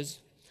called judges,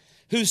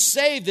 who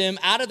saved them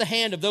out of the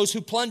hand of those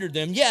who plundered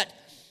them. Yet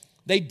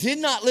they did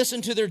not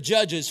listen to their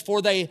judges,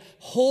 for they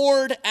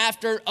whored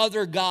after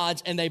other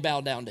gods and they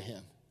bowed down to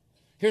him.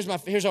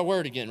 Here's our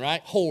word again,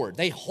 right? Whored.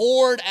 They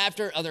whored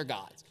after other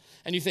gods.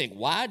 And you think,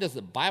 why does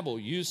the Bible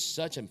use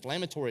such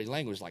inflammatory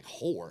language like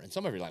whore? And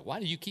some of you are like, why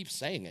do you keep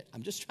saying it?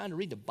 I'm just trying to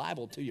read the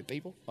Bible to you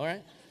people, all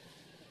right?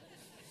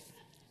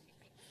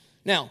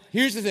 Now,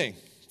 here's the thing.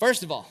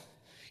 First of all,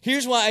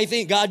 here's why I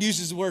think God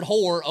uses the word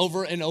whore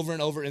over and over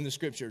and over in the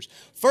scriptures.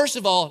 First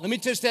of all, let me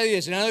just tell you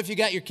this. And I know if you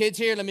got your kids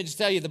here, let me just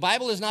tell you, the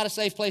Bible is not a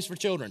safe place for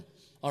children,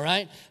 all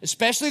right?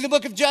 Especially the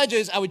book of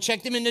Judges, I would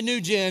check them into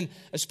New Gen,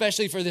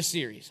 especially for this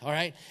series, all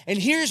right? And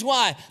here's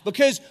why.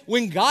 Because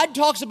when God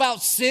talks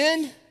about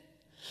sin,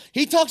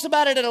 he talks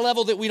about it at a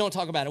level that we don't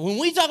talk about it. When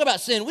we talk about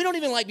sin, we don't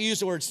even like to use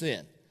the word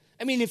sin.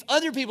 I mean, if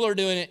other people are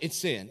doing it, it's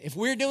sin. If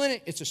we're doing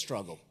it, it's a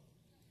struggle.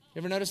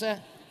 You ever notice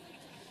that?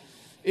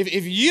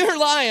 If you're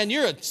lying,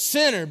 you're a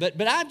sinner, but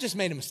I've just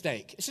made a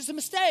mistake. It's just a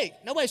mistake.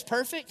 Nobody's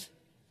perfect.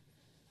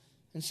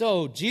 And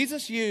so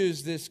Jesus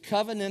used this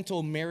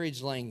covenantal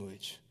marriage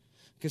language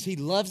because he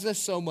loves us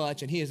so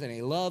much and he is in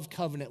a love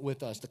covenant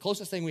with us. The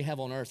closest thing we have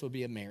on earth would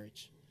be a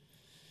marriage.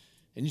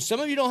 And some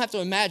of you don't have to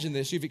imagine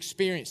this. You've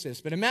experienced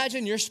this. But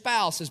imagine your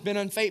spouse has been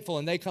unfaithful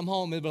and they come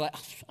home and they'll be like,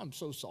 I'm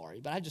so sorry,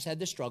 but I just had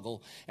this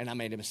struggle and I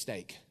made a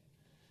mistake.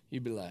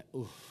 You'd be like,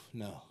 ooh,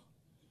 no.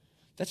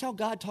 That's how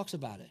God talks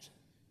about it.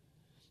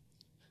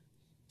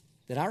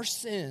 That our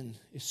sin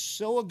is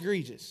so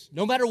egregious,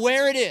 no matter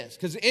where it is,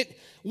 because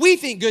we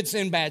think good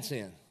sin, bad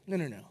sin.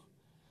 No.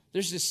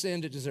 There's this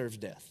sin that deserves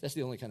death. That's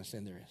the only kind of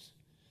sin there is.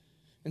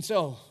 And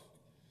so,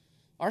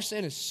 our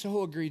sin is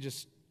so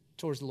egregious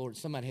towards the Lord,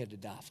 somebody had to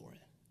die for it.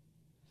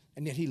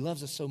 And yet he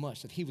loves us so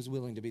much that he was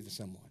willing to be the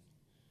someone.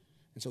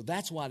 And so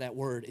that's why that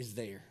word is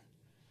there.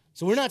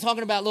 So we're not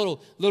talking about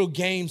little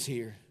games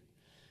here.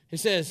 It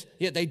says,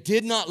 yet they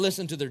did not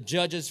listen to their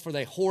judges, for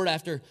they whored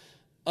after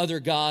other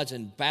gods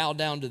and bowed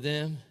down to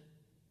them.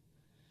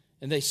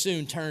 And they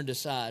soon turned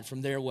aside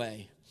from their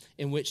way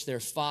in which their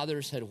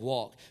fathers had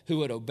walked,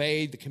 who had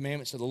obeyed the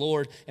commandments of the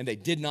Lord, and they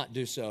did not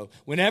do so.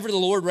 Whenever the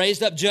Lord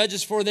raised up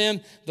judges for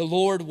them, the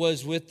Lord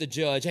was with the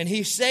judge, and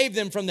he saved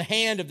them from the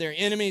hand of their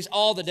enemies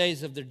all the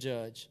days of their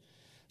judge.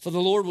 For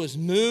the Lord was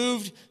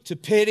moved to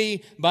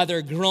pity by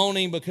their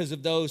groaning because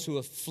of those who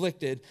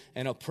afflicted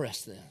and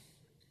oppressed them.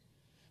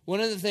 One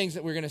of the things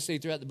that we're going to see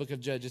throughout the book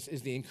of Judges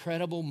is the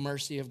incredible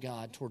mercy of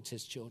God towards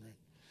his children.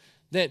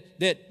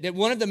 That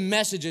one of the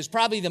messages,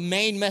 probably the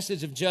main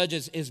message of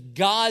Judges, is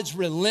God's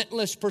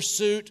relentless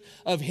pursuit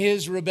of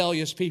his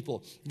rebellious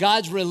people.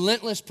 God's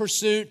relentless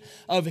pursuit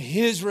of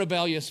his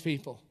rebellious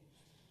people.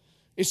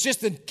 It's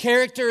just the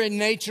character and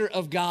nature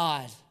of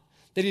God,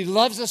 that he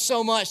loves us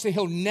so much that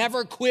he'll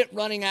never quit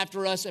running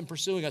after us and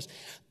pursuing us.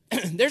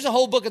 There's a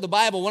whole book of the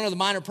Bible, one of the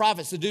minor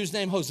prophets, the dude's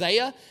named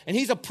Hosea, and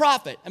he's a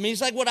prophet. I mean, he's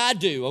like what I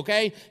do,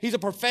 okay? He's a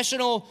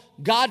professional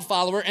God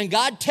follower, and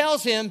God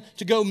tells him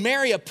to go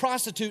marry a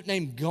prostitute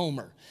named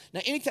Gomer.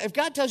 Now, if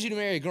God tells you to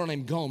marry a girl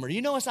named Gomer,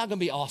 you know it's not going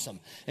to be awesome.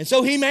 And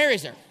so he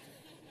marries her.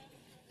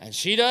 And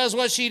she does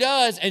what she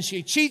does, and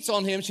she cheats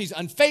on him. She's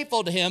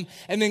unfaithful to him.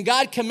 And then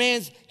God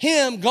commands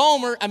him,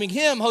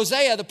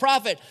 Hosea, the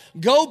prophet,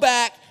 go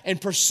back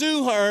and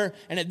pursue her.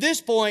 And at this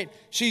point,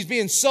 she's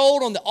being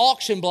sold on the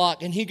auction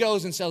block, and he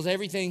goes and sells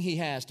everything he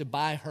has to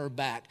buy her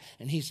back.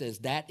 And he says,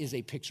 that is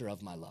a picture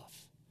of my love.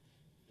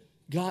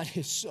 God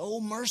is so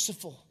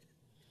merciful.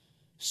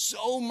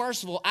 So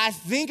merciful. I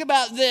think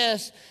about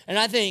this and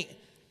I think,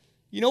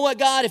 you know what,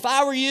 God, if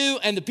I were you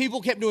and the people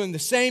kept doing the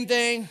same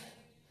thing,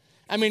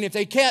 I mean, if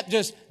they kept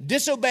just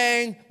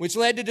disobeying, which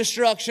led to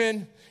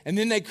destruction, and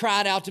then they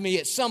cried out to me,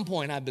 at some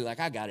point I'd be like,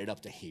 I got it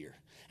up to here.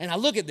 And I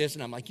look at this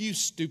and I'm like, you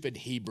stupid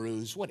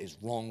Hebrews, what is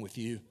wrong with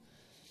you?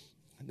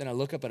 And then I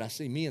look up and I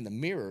see me in the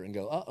mirror and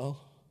go, uh-oh,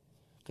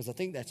 because I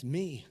think that's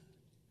me.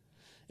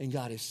 And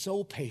God is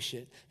so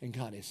patient, and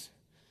God is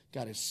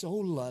so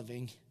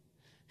loving,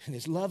 and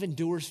his love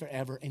endures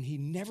forever, and he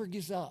never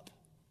gives up.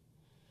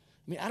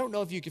 I mean, I don't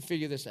know if you can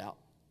figure this out,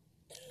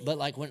 but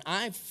like when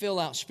I fill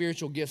out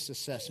spiritual gifts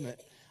assessment,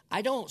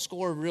 I don't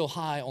score real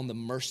high on the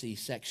mercy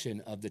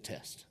section of the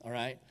test, all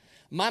right?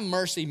 My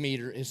mercy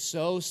meter is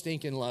so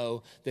stinking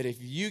low that if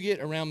you get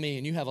around me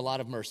and you have a lot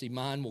of mercy,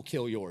 mine will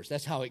kill yours.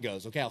 That's how it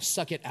goes, okay? I'll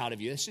suck it out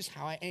of you. That's just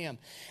how I am.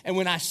 And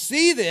when I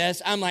see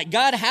this, I'm like,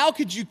 God, how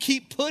could you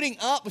keep putting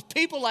up with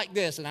people like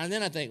this? And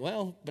then I think,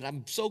 well, but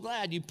I'm so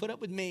glad you put up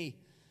with me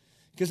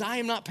because I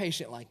am not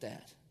patient like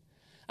that.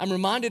 I'm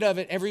reminded of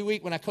it every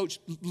week when I coach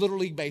Little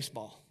League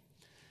baseball.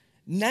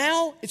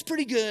 Now, it's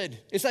pretty good.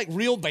 It's like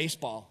real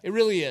baseball. It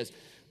really is.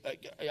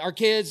 Our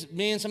kids,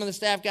 me and some of the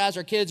staff guys,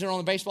 our kids are on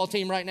the baseball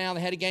team right now. They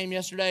had a game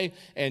yesterday,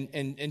 and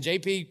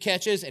JP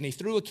catches, and he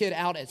threw a kid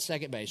out at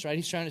second base, right?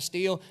 He's trying to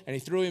steal, and he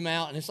threw him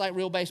out, and it's like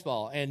real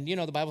baseball. And, you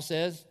know, the Bible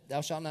says,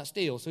 thou shalt not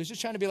steal. So he's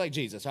just trying to be like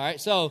Jesus, all right?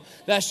 So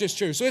that's just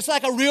true. So it's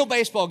like a real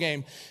baseball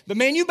game. But,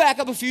 man, you back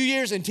up a few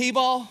years in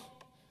T-ball,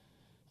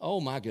 oh,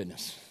 my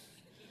goodness.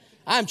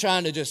 I'm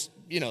trying to just,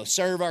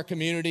 serve our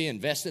community,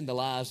 invest in the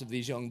lives of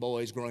these young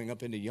boys growing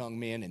up into young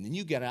men. And then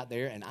you get out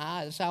there, and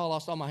that's how I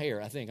lost all my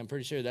hair, I think. I'm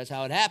pretty sure that's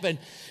how it happened.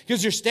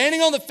 Because you're standing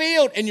on the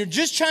field, and you're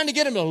just trying to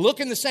get them to look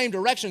in the same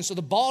direction so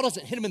the ball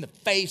doesn't hit them in the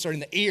face or in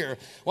the ear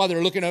while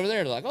they're looking over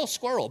there. They're like, oh,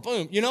 squirrel,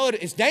 boom.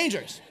 It's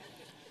dangerous.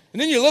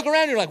 And then you look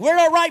around, and you're like, where'd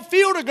our right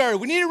fielder go?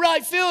 We need a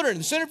right fielder. And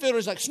the center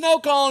fielder's like, snow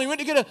cone. He went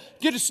to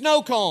get a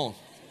snow cone.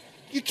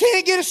 You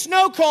can't get a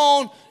snow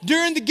cone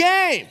during the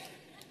game.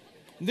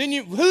 Then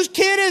whose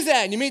kid is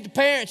that? And you meet the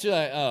parents, you're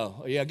like,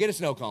 oh, yeah, get a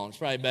snow cone. It's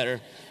probably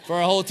better for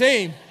our whole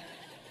team.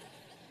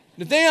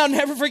 The thing I'll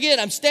never forget,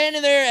 I'm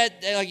standing there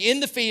in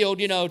the field,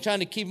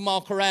 trying to keep them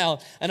all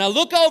corralled. And I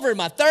look over at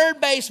my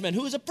third baseman,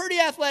 who is a pretty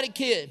athletic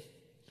kid.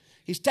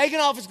 He's taking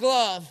off his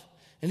glove,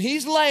 and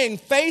he's laying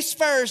face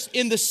first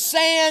in the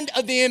sand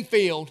of the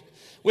infield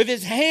with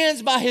his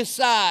hands by his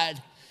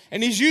side.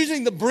 And he's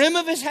using the brim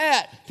of his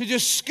hat to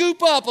just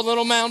scoop up a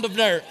little mound of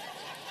dirt.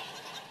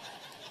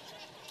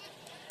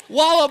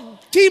 While a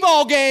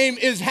T-ball game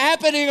is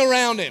happening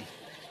around him.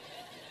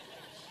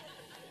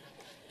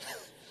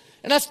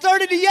 And I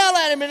started to yell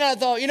at him, and I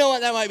thought, you know what,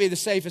 that might be the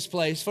safest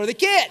place for the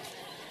kid.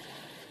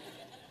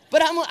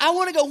 But I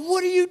want to go,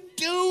 what are you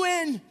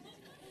doing?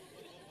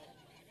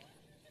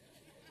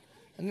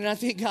 And then I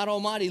think God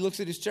Almighty looks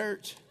at his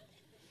church,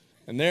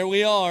 and there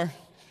we are,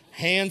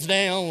 hands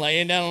down,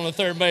 laying down on the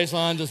third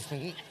baseline, just,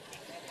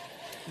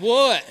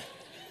 what?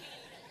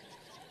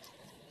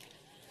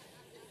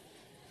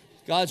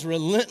 God's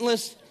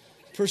relentless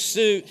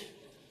pursuit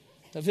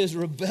of his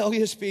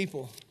rebellious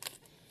people.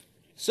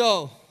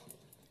 So,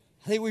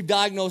 I think we've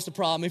diagnosed the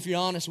problem. If you're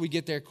honest, we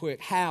get there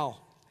quick. How?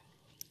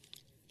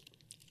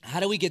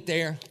 How do we get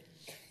there?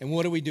 And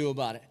what do we do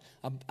about it?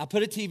 I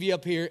put a TV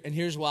up here, and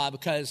here's why.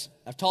 Because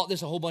I've taught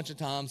this a whole bunch of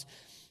times.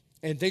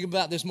 And think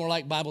about this more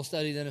like Bible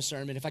study than a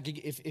sermon.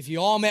 If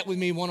you all met with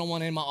me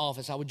one-on-one in my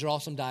office, I would draw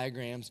some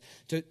diagrams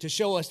to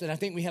show us that I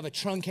think we have a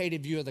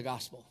truncated view of the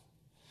gospel.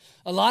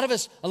 A lot of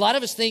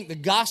us think the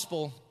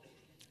gospel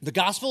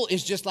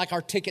is just like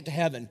our ticket to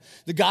heaven.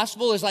 The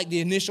gospel is like the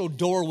initial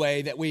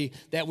doorway that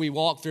we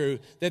walk through.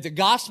 That the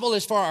gospel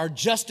is for our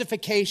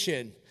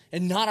justification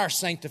and not our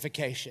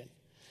sanctification.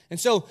 And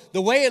so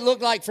the way it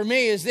looked like for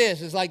me is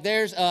this. It's like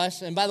there's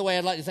us. And by the way,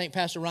 I'd like to thank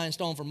Pastor Ryan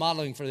Stone for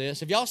modeling for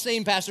this. Have y'all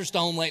seen Pastor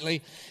Stone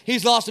lately?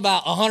 He's lost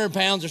about 100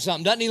 pounds or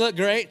something. Doesn't he look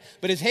great?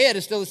 But his head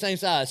is still the same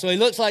size. So he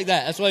looks like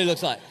that. That's what he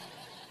looks like.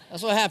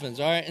 That's what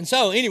happens, all right? And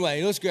so anyway,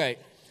 he looks great.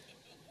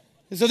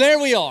 And so there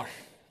we are.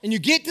 And you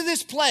get to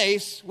this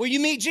place where you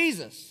meet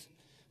Jesus,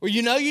 where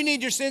you know you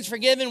need your sins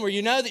forgiven, where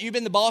you know that you've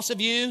been the boss of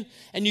you,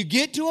 and you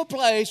get to a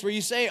place where you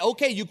say,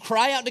 okay, you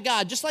cry out to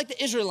God, just like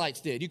the Israelites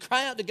did. You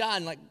cry out to God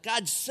and like,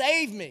 God,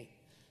 save me.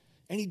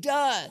 And he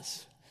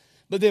does.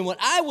 But then what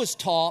I was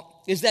taught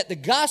is that the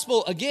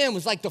gospel, again,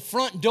 was like the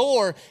front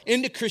door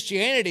into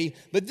Christianity.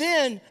 But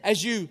then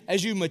as you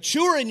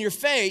mature in your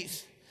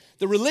faith,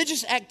 the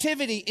religious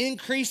activity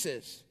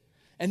increases.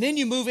 And then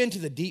you move into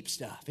the deep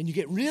stuff, and you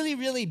get really,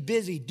 really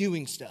busy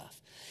doing stuff.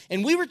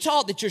 And we were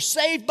taught that you're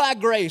saved by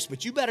grace,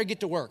 but you better get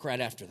to work right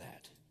after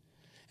that.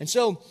 And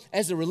so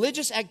as the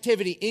religious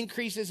activity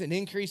increases and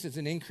increases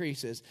and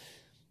increases,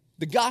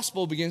 the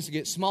gospel begins to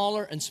get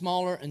smaller and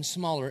smaller and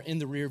smaller in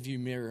the rearview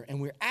mirror. And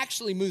we're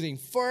actually moving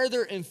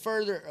further and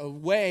further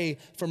away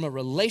from a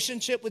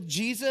relationship with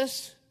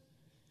Jesus.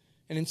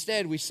 And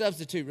instead, we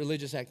substitute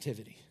religious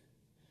activity.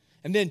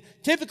 And then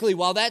typically,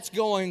 while that's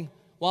going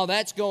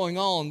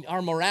on,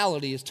 our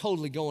morality is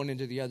totally going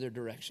into the other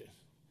direction.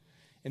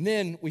 And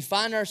then we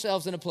find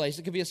ourselves in a place,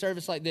 it could be a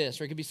service like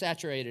this, or it could be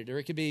Saturated, or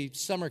it could be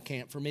summer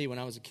camp for me when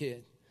I was a kid.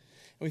 And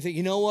we think,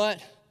 you know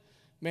what?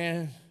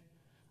 Man,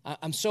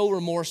 I'm so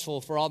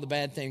remorseful for all the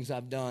bad things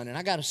I've done, and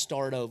I got to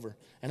start over.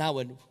 And I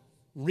would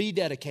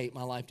rededicate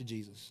my life to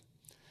Jesus.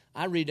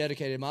 I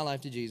rededicated my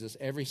life to Jesus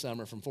every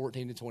summer from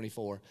 14 to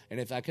 24. And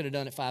if I could have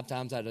done it 5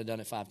 times, I'd have done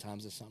it 5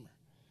 times this summer.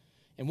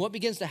 And what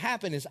begins to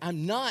happen is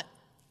I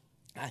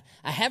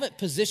haven't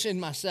positioned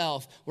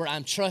myself where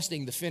I'm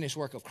trusting the finished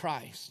work of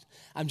Christ.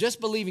 I'm just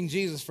believing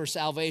Jesus for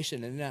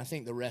salvation, and then I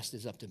think the rest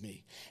is up to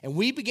me. And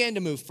we began to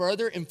move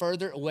further and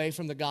further away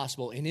from the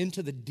gospel and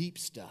into the deep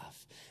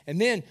stuff. And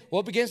then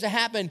what begins to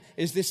happen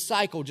is this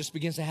cycle just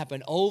begins to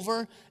happen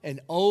over and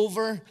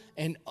over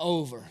and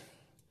over.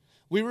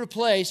 We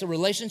replace a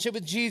relationship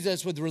with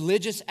Jesus with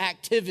religious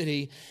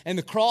activity, and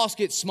the cross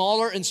gets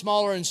smaller and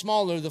smaller and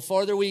smaller the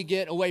farther we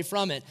get away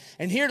from it.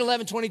 And here at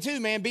 1122,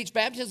 man, beach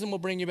baptism will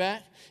bring you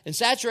back, and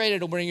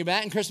Saturated will bring you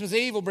back, and Christmas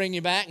Eve will bring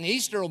you back, and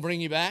Easter will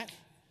bring you back.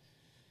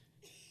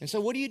 And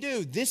so what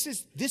do? This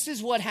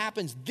is what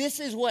happens. This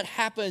is what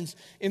happens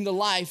in the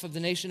life of the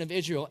nation of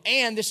Israel.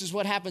 And this is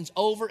what happens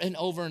over and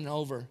over and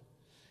over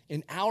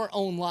in our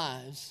own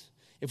lives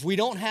if we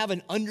don't have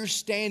an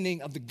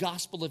understanding of the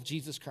gospel of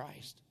Jesus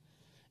Christ.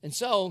 And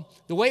so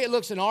the way it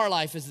looks in our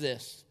life is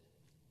this,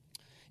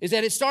 is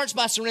that it starts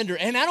by surrender.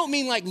 And I don't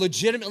mean like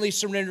legitimately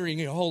surrendering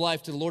your whole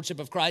life to the lordship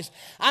of Christ.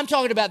 I'm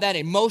talking about that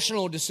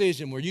emotional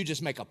decision where you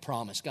just make a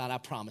promise. God, I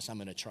promise I'm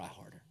going to try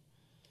harder.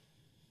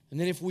 And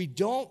then if we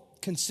don't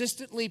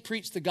consistently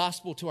preach the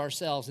gospel to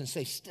ourselves and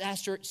stay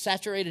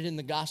saturated in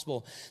the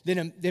gospel,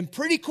 then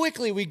pretty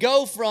quickly we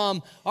go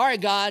from, all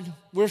right, God,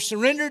 we're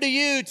surrendered to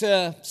you,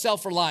 to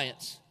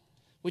self-reliance,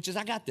 which is,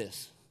 I got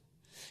this.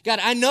 God,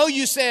 I know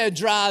you said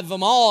drive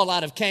them all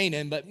out of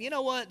Canaan, but you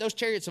know what? Those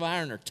chariots of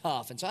iron are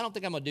tough, and so I don't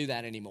think I'm going to do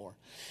that anymore.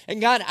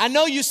 And God, I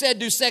know you said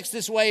do sex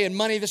this way and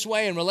money this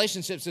way and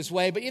relationships this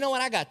way, but you know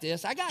what? I got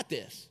this.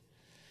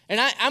 And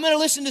I'm going to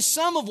listen to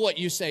some of what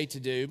you say to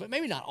do, but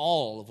maybe not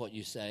all of what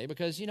you say,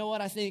 because you know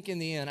what? I think in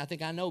the end, I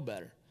think I know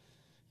better.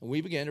 And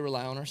we begin to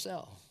rely on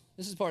ourselves.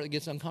 This is the part that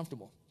gets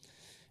uncomfortable.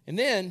 And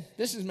then,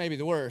 this is maybe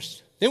the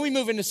worst, then we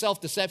move into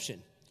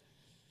self-deception.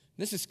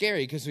 This is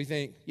scary because we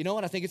think, you know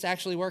what? I think it's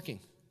actually working.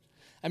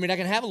 I mean, I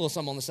can have a little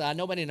something on the side.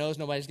 Nobody knows.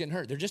 Nobody's getting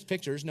hurt. They're just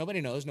pictures. Nobody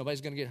knows.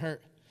 Nobody's going to get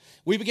hurt.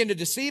 We begin to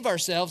deceive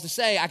ourselves to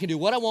say, I can do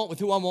what I want with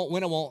who I want,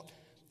 when I want,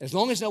 as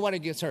long as nobody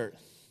gets hurt.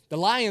 The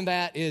lie in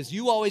that is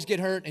you always get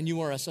hurt and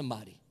you are a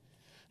somebody.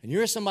 And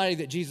you're a somebody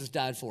that Jesus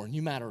died for, and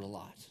you matter a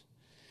lot.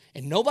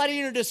 And nobody in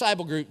your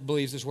disciple group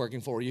believes it's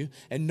working for you.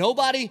 And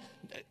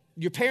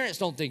your parents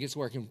don't think it's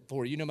working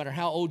for you, no matter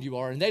how old you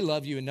are. And they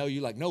love you and know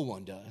you like no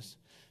one does.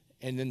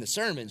 And then the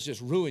sermons just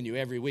ruin you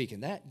every week.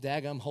 And that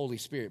daggum Holy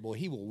Spirit, boy,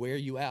 he will wear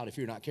you out if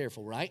you're not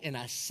careful, right? And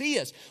I see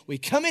us. We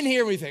come in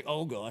here and we think,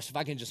 oh, gosh, if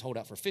I can just hold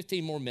out for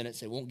 15 more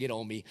minutes, it won't get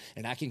on me,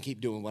 and I can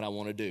keep doing what I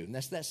want to do. And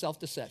that's that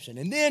self-deception.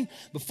 And then,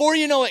 before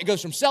you know it, it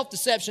goes from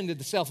self-deception to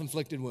the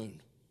self-inflicted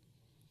wound.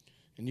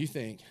 And you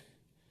think,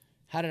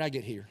 how did I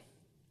get here?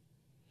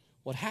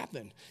 What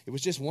happened? It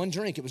was just one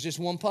drink. It was just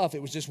one puff.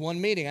 It was just one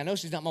meeting. I know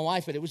she's not my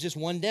wife, but it was just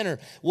one dinner.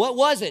 What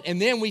was it?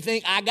 And then we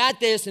think, I got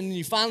this. And then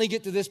you finally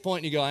get to this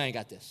point and you go, I ain't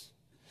got this.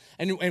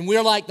 And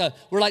we're like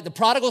the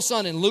prodigal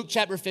son in Luke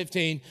chapter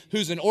 15,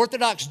 who's an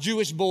Orthodox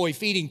Jewish boy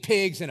feeding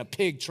pigs in a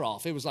pig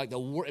trough. It was like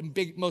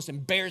the most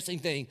embarrassing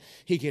thing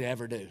he could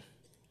ever do.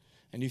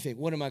 And you think,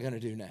 what am I going to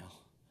do now?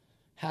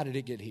 How did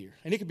it get here?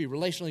 And it could be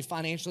relationally,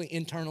 financially,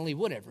 internally,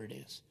 whatever it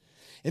is.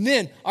 And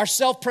then our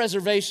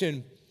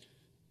self-preservation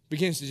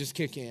begins to just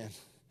kick in.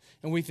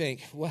 And we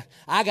think, well,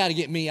 I got to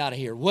get me out of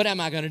here. What am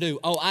I going to do?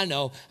 Oh, I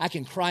know. I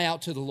can cry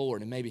out to the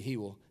Lord, and maybe he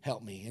will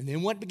help me. And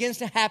then what begins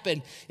to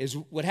happen is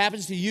what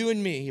happens to you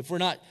and me if we're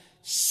not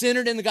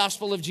centered in the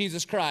gospel of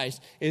Jesus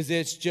Christ is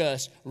it's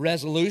just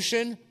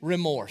resolution,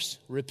 remorse,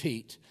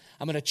 repeat.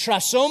 I'm going to try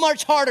so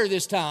much harder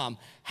this time.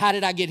 How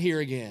did I get here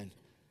again?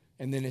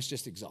 And then it's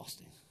just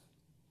exhausting.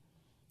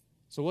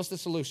 So what's the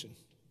solution?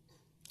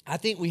 I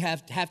think we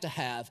have to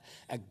have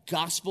a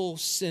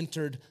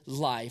gospel-centered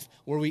life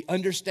where we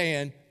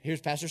understand, here's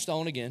Pastor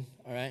Stone again,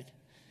 all right?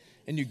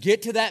 And you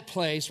get to that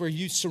place where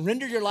you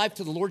surrender your life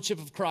to the lordship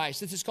of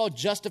Christ. This is called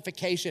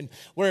justification,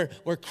 where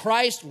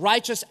Christ's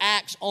righteous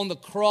acts on the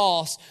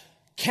cross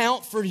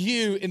count for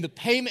you in the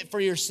payment for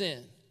your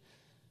sin.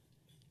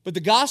 But the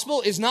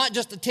gospel is not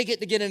just a ticket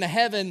to get into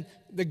heaven.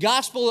 The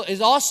gospel is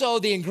also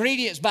the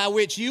ingredients by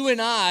which you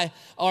and I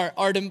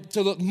are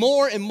to look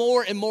more and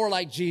more and more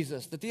like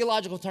Jesus. The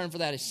theological term for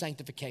that is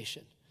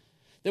sanctification.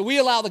 That we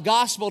allow the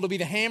gospel to be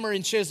the hammer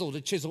and chisel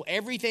to chisel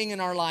everything in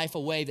our life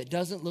away that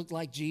doesn't look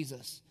like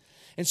Jesus.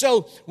 And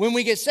so when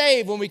we get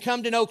saved, when we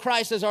come to know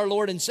Christ as our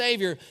Lord and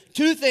Savior,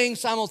 two things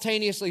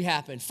simultaneously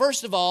happen.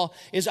 First of all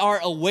is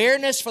our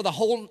awareness for the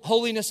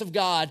holiness of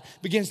God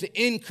begins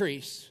to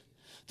increase.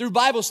 through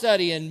Bible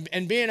study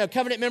and being a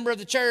covenant member of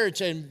the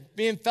church and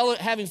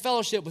having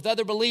fellowship with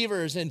other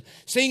believers and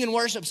singing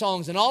worship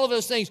songs and all of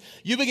those things,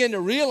 you begin to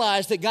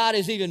realize that God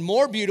is even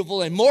more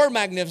beautiful and more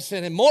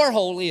magnificent and more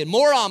holy and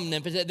more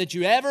omnipotent than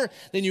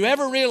you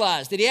ever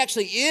realized. That He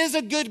actually is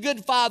a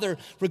good Father,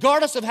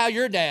 regardless of how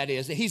your dad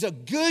is. That He's a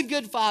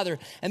good Father,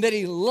 and that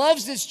He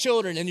loves His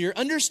children. And your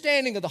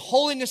understanding of the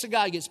holiness of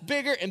God gets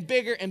bigger and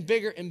bigger and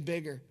bigger and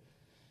bigger.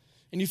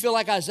 And you feel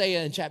like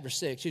Isaiah in chapter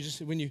 6. You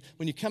just when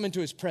you come into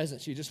His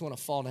presence, you just want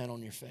to fall down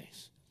on your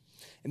face.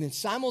 And then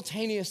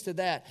simultaneous to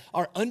that,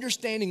 our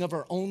understanding of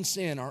our own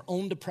sin, our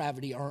own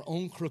depravity, our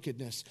own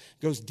crookedness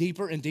goes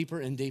deeper and deeper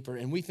and deeper.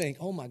 And we think,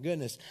 oh my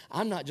goodness,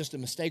 I'm not just a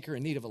mistaker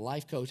in need of a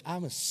life coach.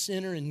 I'm a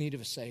sinner in need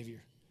of a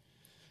Savior.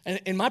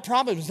 And my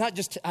problem is not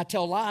just I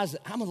tell lies,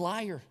 I'm a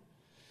liar.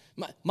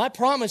 My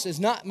problem is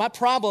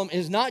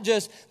not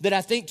just that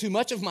I think too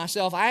much of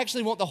myself. I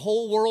actually want the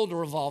whole world to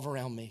revolve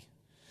around me.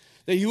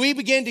 That we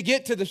begin to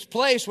get to this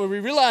place where we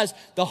realize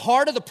the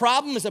heart of the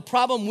problem is a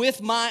problem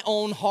with my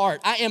own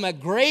heart. I am a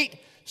great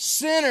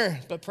sinner,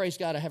 but praise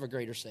God, I have a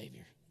greater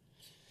Savior.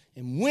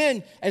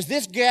 And as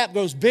this gap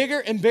goes bigger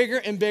and bigger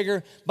and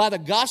bigger, by the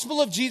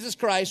gospel of Jesus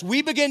Christ,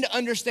 we begin to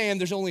understand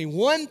there's only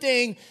one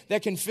thing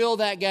that can fill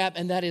that gap,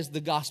 and that is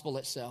the gospel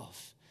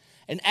itself.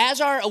 And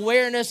as our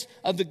awareness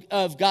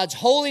of God's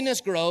holiness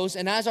grows,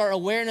 and as our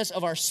awareness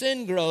of our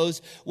sin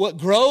grows, what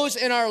grows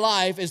in our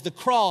life is the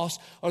cross,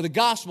 or the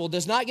gospel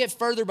does not get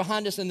further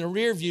behind us in the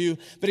rear view,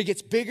 but it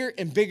gets bigger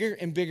and bigger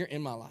and bigger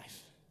in my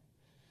life.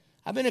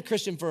 I've been a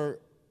Christian for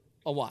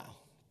a while.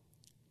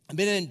 I've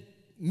been in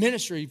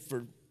ministry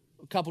for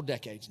a couple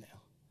decades now.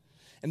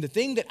 And the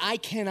thing that I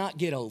cannot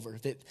get over,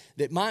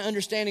 that my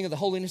understanding of the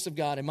holiness of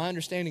God and my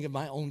understanding of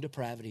my own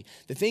depravity,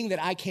 the thing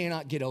that I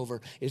cannot get over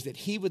is that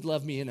He would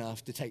love me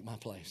enough to take my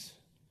place.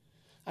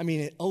 I mean,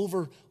 it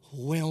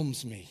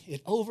overwhelms me.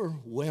 It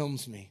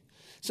overwhelms me.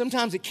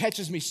 Sometimes it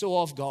catches me so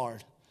off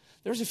guard.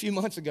 There was a few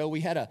months ago, we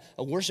had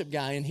a worship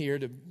guy in here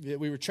that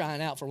we were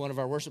trying out for one of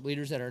our worship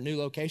leaders at our new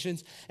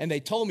locations. And they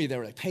told me, they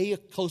were like, pay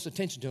close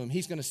attention to him.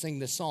 He's going to sing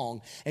this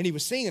song. And he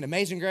was singing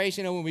Amazing Grace,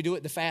 when we do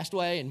it the fast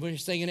way, and we're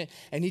singing it.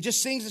 And he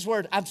just sings this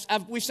word.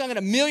 We've sung it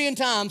 1,000,000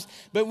 times,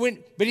 but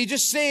he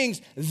just sings,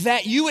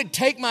 that you would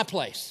take my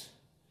place.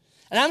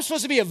 And I'm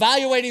supposed to be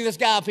evaluating this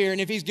guy up here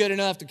and if he's good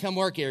enough to come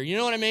work here. You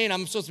know what I mean?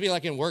 I'm supposed to be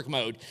like in work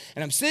mode.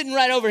 And I'm sitting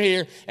right over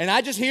here, and I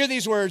just hear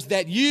these words,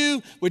 that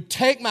you would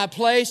take my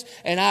place.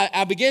 And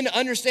I begin to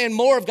understand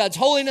more of God's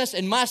holiness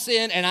and my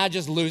sin, and I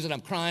just lose it.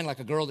 I'm crying like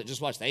a girl that just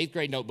watched the 8th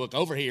grade Notebook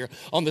over here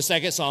on the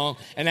second song.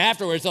 And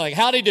afterwards, they're like,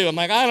 how'd he do? I'm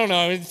like, I don't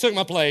know. He took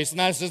my place, and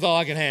that's just all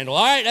I can handle.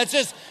 All right, that's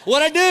just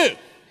what I do.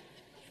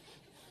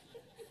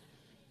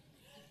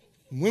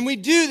 When we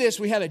do this,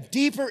 we have a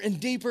deeper and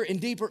deeper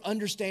and deeper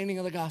understanding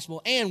of the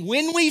gospel. And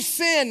when we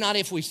sin, not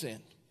if we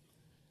sin,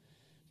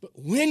 but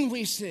when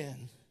we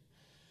sin,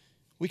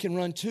 we can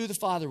run to the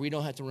Father. We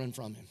don't have to run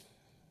from Him.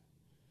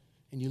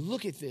 And you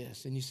look at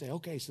this and you say,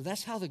 okay, so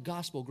that's how the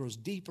gospel grows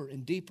deeper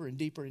and deeper and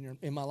deeper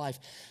in my life.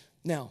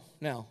 Now,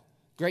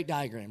 great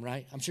diagram,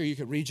 right? I'm sure you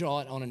could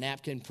redraw it on a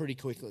napkin pretty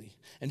quickly.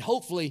 And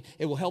hopefully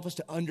it will help us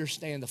to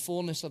understand the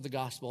fullness of the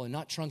gospel and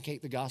not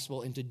truncate the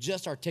gospel into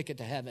just our ticket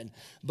to heaven.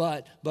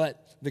 But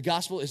the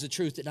gospel is the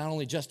truth that not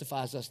only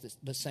justifies us,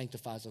 but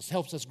sanctifies us,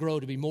 helps us grow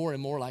to be more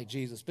and more like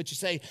Jesus. But you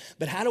say,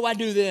 but how do I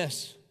do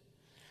this?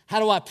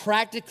 How do I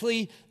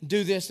practically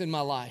do this in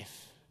my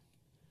life?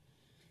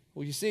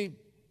 Well, you see,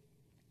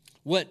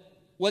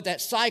 what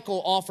that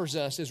cycle offers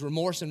us is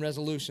remorse and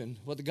resolution.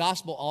 What the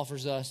gospel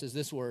offers us is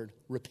this word,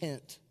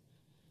 repent.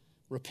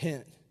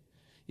 Repent.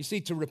 You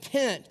see, to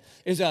repent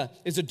is a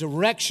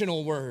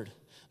directional word.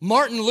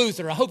 Martin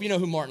Luther, I hope you know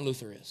who Martin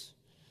Luther is.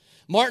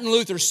 Martin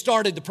Luther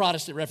started the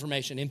Protestant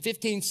Reformation. In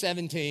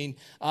 1517,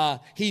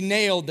 he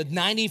nailed the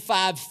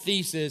 95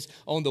 Theses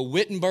on the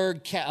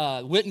Wittenberg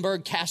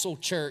Castle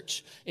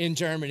Church in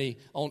Germany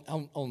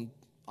on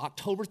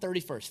October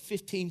 31st,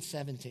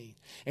 1517.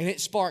 And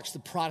it sparks the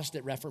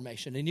Protestant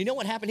Reformation. And you know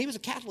what happened? He was a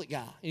Catholic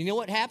guy. And you know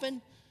what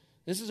happened?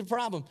 This is a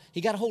problem. He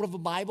got a hold of a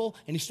Bible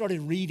and he started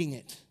reading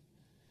it.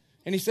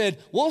 And he said,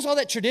 what was all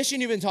that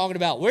tradition you've been talking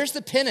about? Where's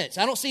the penance?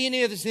 I don't see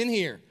any of this in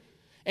here.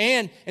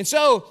 And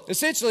so,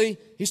 essentially,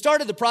 he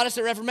started the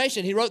Protestant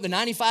Reformation. He wrote the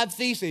 95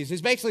 Theses.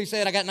 He basically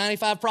said, I got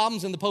 95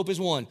 problems and the Pope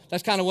is one.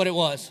 That's kind of what it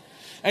was.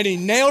 And he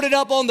nailed it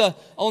up on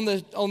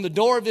the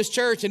door of this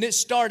church, and it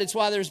started. It's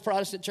why there's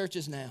Protestant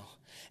churches now.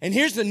 And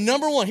here's the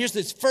number one. Here's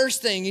this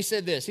first thing. He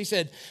said this. He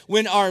said,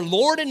 when our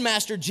Lord and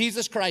Master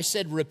Jesus Christ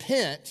said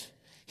repent,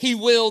 He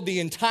willed the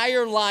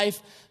entire life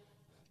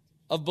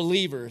of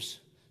believers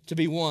to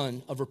be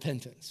one of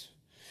repentance.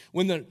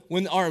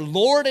 When our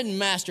Lord and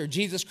Master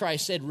Jesus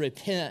Christ said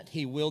repent,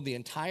 He willed the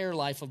entire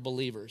life of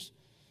believers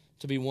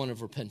to be one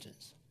of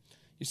repentance.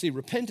 You see,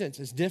 repentance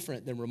is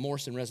different than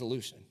remorse and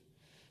resolution.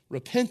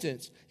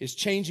 Repentance is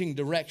changing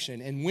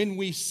direction, and when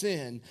we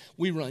sin,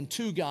 we run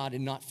to God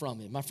and not from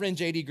Him. My friend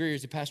J.D. Greer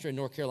is a pastor in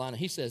North Carolina.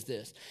 He says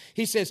this.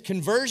 He says,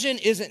 conversion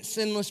isn't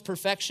sinless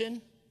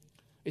perfection.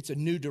 It's a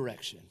new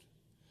direction.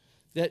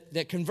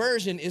 That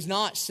conversion is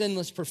not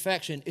sinless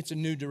perfection, it's a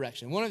new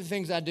direction. One of the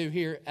things I do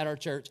here at our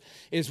church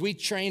is we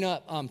train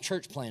up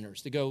church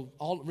planners to go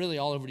all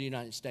over the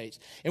United States.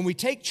 And we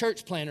take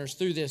church planners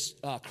through this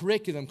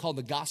curriculum called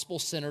the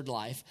Gospel-Centered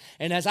Life.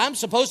 And as I'm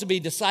supposed to be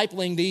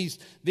discipling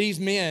these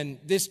men,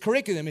 this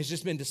curriculum has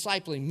just been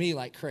discipling me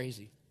like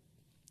crazy.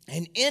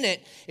 And in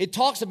it, it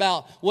talks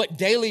about what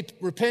daily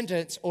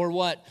repentance or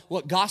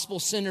what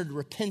gospel-centered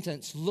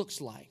repentance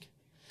looks like.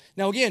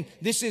 Now, again,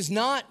 this is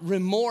not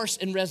remorse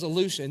and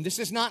resolution. This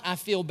is not, I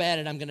feel bad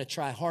and I'm going to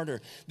try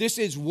harder. This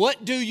is,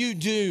 what do you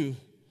do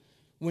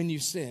when you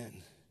sin?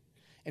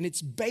 And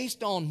it's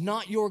based on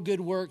not your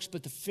good works,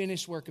 but the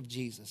finished work of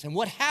Jesus. And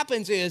what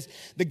happens is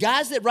the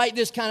guys that write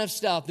this kind of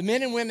stuff, the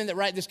men and women that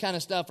write this kind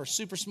of stuff are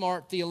super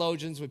smart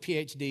theologians with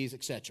PhDs,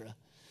 etc.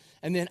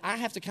 And then I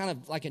have to kind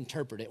of like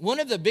interpret it. One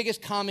of the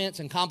biggest comments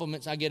and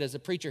compliments I get as a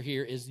preacher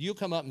here is you'll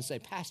come up and say,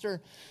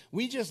 Pastor,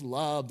 we just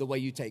love the way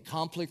you take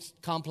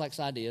complex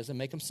ideas and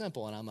make them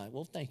simple. And I'm like,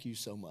 well, thank you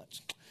so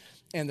much.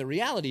 And the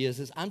reality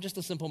is I'm just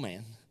a simple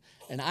man.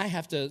 And I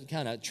have to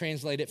kind of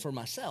translate it for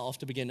myself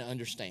to begin to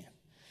understand.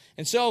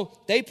 And so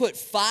they put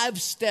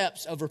 5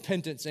 steps of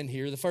repentance in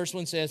here. The first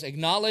one says,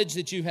 acknowledge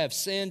that you have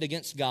sinned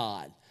against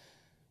God.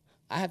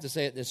 I have to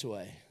say it this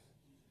way.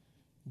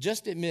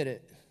 Just admit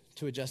it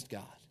to a just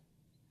God.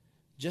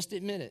 Just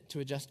admit it to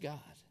a just God.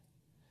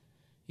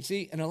 You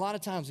see, and a lot of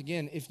times,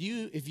 again, if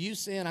you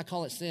sin, I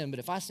call it sin, but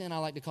if I sin, I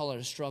like to call it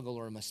a struggle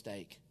or a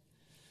mistake.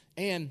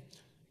 And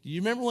you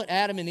remember what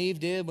Adam and Eve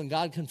did when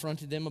God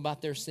confronted them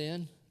about their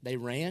sin? They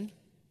ran,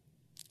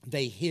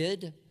 they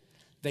hid,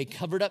 they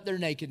covered up their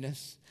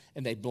nakedness,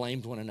 and they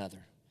blamed one another.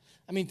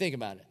 I mean, think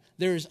about it.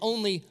 There's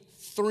only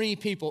 3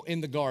 people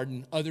in the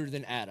garden other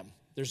than Adam.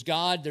 There's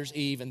God, there's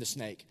Eve, and the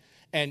snake.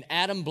 And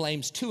Adam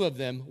blames 2 of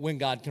them when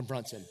God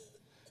confronts him.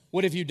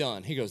 What have you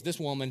done? He goes,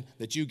 this woman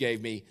that you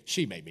gave me,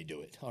 she made me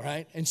do it, all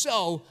right? And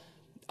so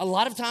a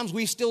lot of times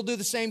we still do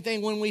the same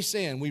thing when we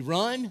sin. We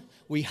run,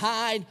 we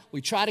hide,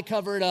 we try to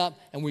cover it up,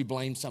 and we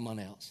blame someone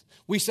else.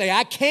 We say,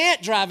 I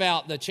can't drive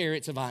out the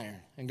chariots of iron.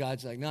 And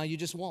God's like, no, you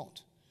just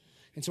won't.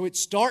 And so it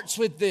starts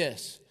with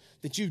this,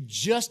 that you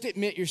just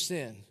admit your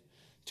sin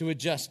to a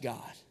just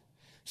God.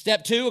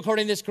 Step 2,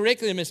 according to this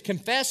curriculum, is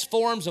confess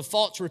forms of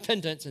false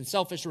repentance and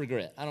selfish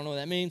regret. I don't know what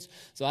that means,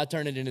 so I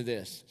turn it into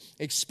this.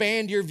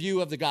 Expand your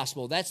view of the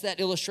gospel. That's that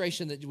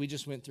illustration that we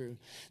just went through.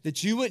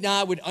 That you and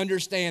I would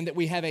understand that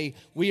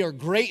we are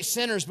great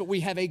sinners, but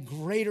we have a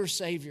greater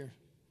Savior.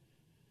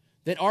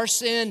 That our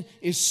sin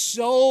is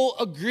so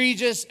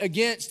egregious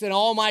against an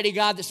almighty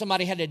God that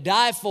somebody had to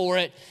die for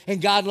it,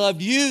 and God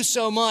loved you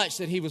so much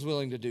that he was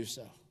willing to do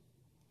so.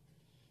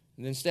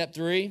 And then step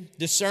 3,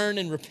 discern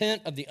and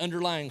repent of the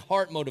underlying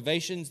heart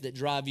motivations that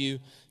drive you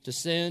to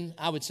sin.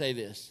 I would say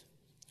this.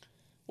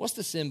 What's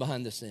the sin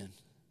behind the sin?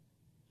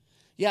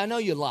 Yeah, I know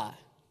you lie.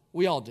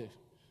 We all do.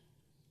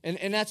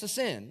 And that's a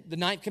sin. The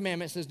 9th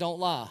commandment says don't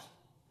lie.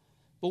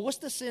 But what's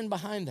the sin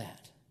behind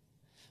that?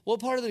 What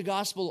part of the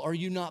gospel are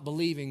you not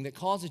believing that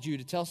causes you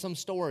to tell some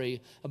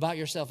story about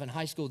yourself in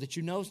high school that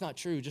you know is not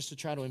true just to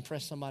try to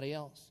impress somebody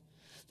else?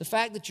 The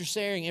fact that you're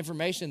sharing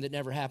information that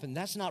never happened,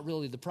 that's not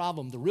really the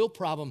problem. The real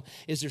problem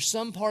is there's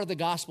some part of the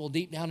gospel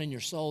deep down in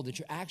your soul that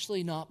you're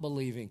actually not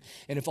believing.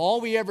 And if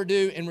all we ever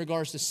do in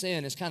regards to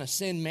sin is kind of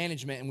sin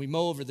management and we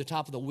mow over the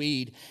top of the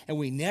weed and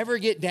we never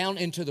get down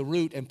into the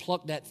root and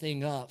pluck that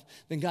thing up,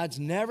 then God's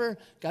never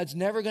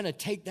going to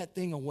take that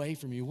thing away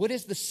from you. What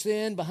is the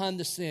sin behind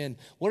the sin?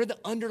 What are the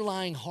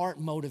underlying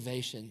heart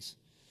motivations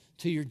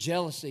to your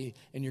jealousy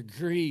and your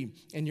greed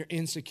and your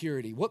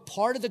insecurity? What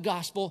part of the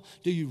gospel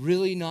do you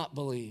really not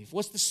believe?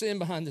 What's the sin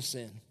behind the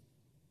sin?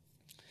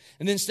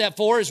 And then step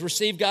 4 is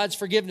receive God's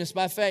forgiveness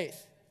by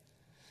faith.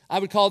 I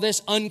would call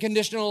this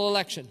unconditional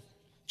election.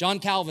 John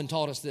Calvin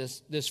taught us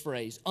this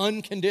phrase,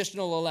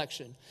 unconditional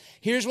election.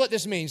 Here's what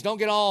this means. Don't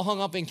get all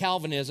hung up in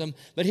Calvinism,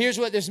 but here's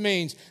what this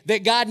means,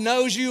 that God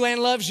knows you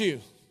and loves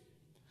you.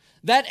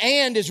 That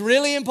 "and" is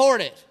really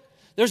important.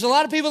 There's a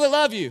lot of people that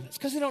love you. It's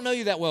because they don't know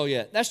you that well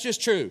yet. That's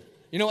just true.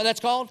 You know what that's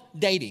called?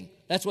 Dating.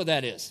 That's what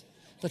that is.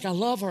 It's like, I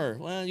love her.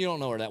 Well, you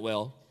don't know her that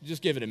well.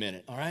 Just give it a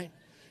minute, all right?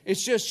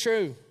 It's just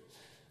true.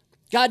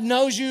 God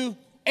knows you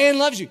and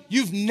loves you.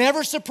 You've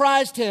never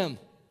surprised him.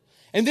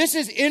 And this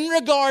is in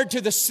regard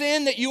to the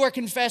sin that you are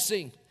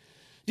confessing.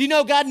 Do you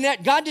know God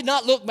did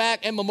not look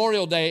back at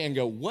Memorial Day and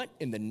go, what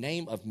in the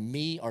name of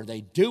me are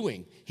they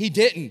doing? He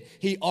didn't.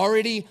 He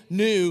already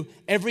knew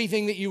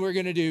everything that you were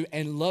going to do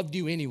and loved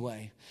you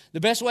anyway. The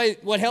best way,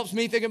 what helps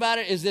me think about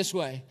it is this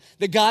way.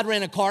 That God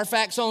ran a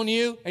Carfax on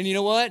you, and you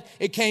know what?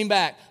 It came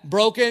back.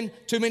 Broken,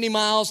 too many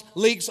miles,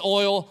 leaks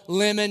oil,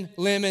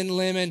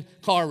 lemon,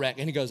 car wreck.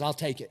 And he goes, I'll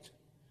take it.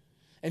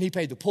 And he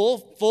paid the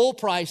full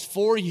price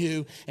for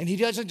you, and he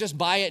doesn't just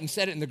buy it and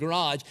set it in the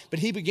garage, but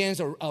he begins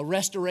a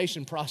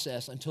restoration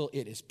process until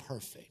it is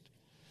perfect.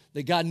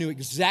 That God knew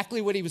exactly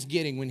what he was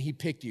getting when he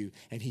picked you,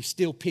 and he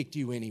still picked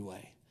you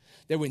anyway.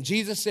 That when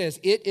Jesus says,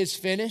 it is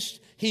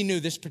finished, he knew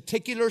this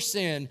particular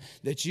sin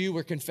that you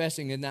were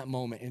confessing in that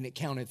moment, and it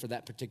counted for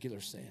that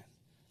particular sin.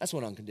 That's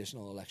what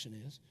unconditional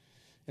election is.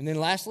 And then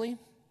lastly,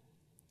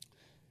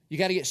 You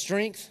got to get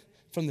strength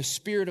from the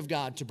Spirit of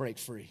God to break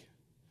free.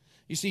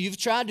 You see, you've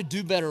tried to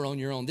do better on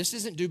your own. This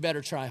isn't do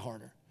better, try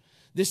harder.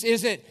 This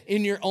isn't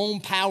in your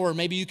own power.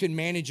 Maybe you can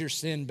manage your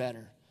sin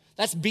better.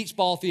 That's beach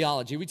ball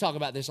theology. We talk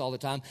about this all the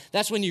time.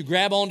 That's when you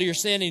grab onto your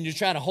sin and you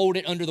try to hold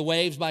it under the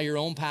waves by your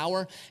own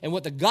power. And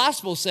what the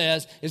gospel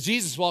says is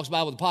Jesus walks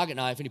by with a pocket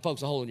knife and he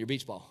pokes a hole in your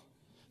beach ball.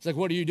 It's like,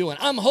 what are you doing?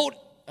 I'm holding.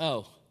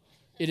 Oh,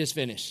 it is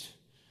finished.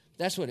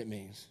 That's what it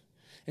means.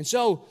 And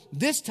so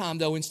this time,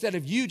 though, instead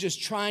of you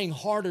just trying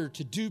harder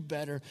to do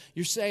better,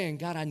 you're saying,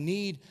 God, I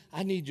need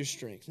your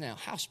strength. Now,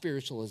 how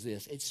spiritual is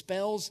this? It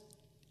spells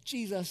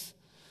Jesus.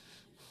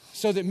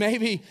 So that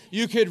maybe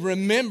you could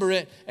remember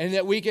it and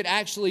that we could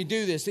actually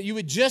do this, that you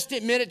would just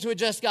admit it to a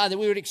just God, that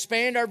we would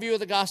expand our view of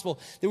the gospel,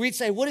 that we'd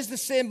say, what is the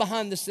sin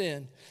behind the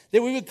sin?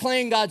 That we would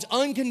claim God's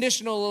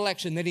unconditional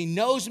election, that he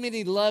knows me and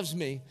he loves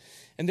me,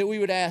 and that we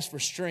would ask for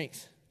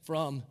strength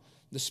from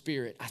the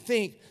Spirit. I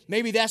think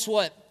maybe that's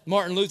what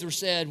Martin Luther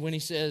said when he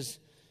says,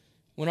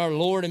 when our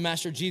Lord and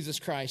Master Jesus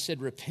Christ said,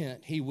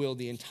 repent, he willed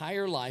the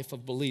entire life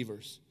of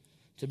believers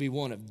to be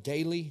one of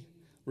daily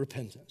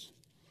repentance.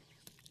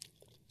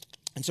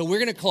 And so we're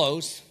going to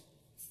close.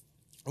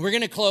 We're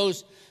going to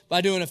close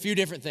by doing a few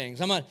different things.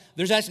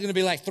 There's actually going to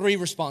be like three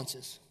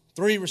responses.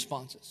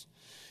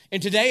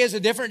 And today is a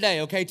different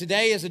day, okay?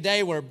 Today is a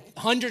day where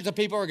hundreds of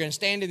people are going to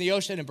stand in the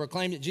ocean and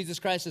proclaim that Jesus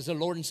Christ is their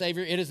Lord and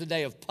Savior. It is a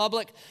day of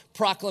public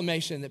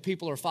proclamation that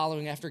people are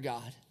following after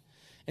God.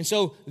 And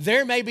so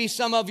there may be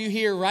some of you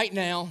here right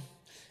now,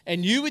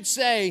 and you would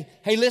say,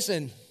 hey,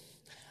 listen,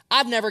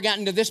 I've never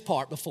gotten to this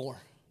part before.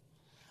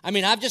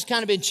 I've just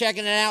kind of been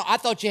checking it out. I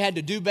thought you had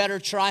to do better,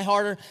 try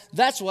harder.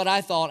 That's what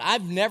I thought.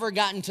 I've never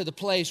gotten to the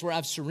place where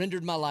I've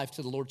surrendered my life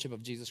to the Lordship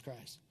of Jesus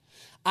Christ.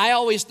 I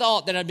always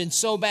thought that I'd been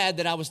so bad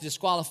that I was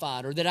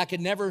disqualified or that I could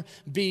never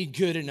be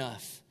good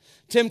enough.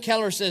 Tim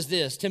Keller says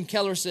this. Tim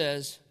Keller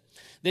says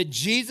that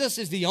Jesus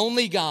is the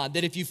only God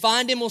that if you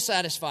find him will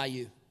satisfy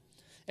you.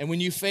 And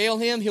when you fail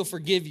him, he'll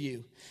forgive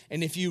you.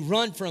 And if you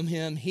run from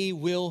him, he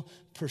will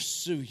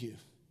pursue you.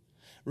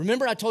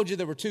 Remember I told you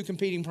there were two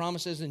competing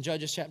promises in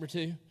Judges chapter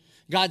 2?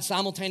 God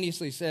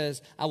simultaneously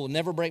says, I will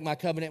never break my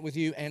covenant with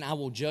you and I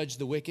will judge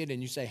the wicked.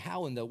 And you say,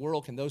 how in the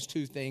world can those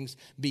two things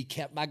be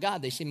kept by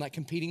God? They seem like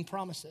competing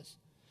promises.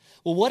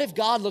 Well, what if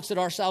God looks at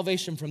our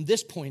salvation from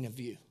this point of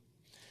view?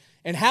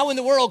 And how in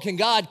the world can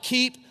God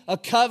keep a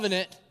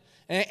covenant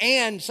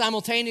and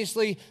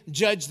simultaneously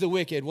judge the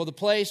wicked? Well, the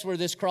place where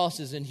this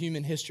crosses in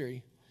human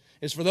history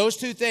is for those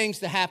two things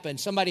to happen.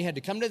 Somebody had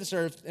to come to this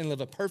earth and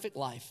live a perfect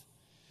life.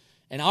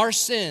 And our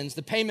sins,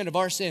 the payment of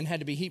our sin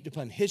had to be heaped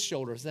upon his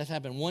shoulders. That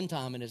happened one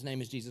time, and his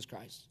name is Jesus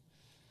Christ.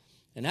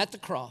 And at the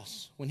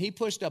cross, when he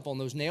pushed up on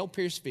those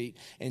nail-pierced feet,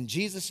 and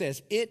Jesus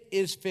says, it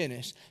is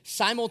finished,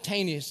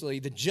 simultaneously,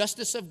 the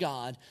justice of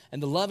God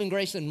and the love and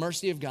grace and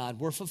mercy of God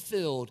were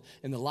fulfilled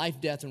in the life,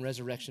 death, and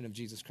resurrection of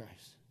Jesus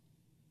Christ.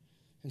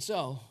 And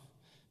so,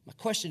 my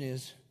question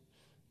is,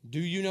 do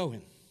you know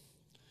him?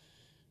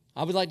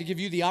 I would like to give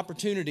you the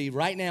opportunity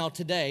right now,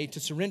 today, to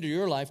surrender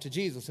your life to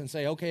Jesus and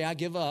say, okay, I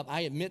give up.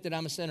 I admit that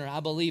I'm a sinner. I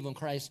believe when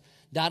Christ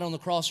died on the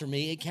cross for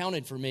me. It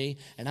counted for me,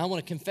 and I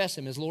want to confess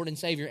him as Lord and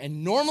Savior.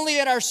 And normally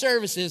at our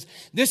services,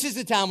 this is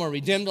the time where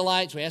we dim the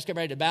lights, we ask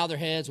everybody to bow their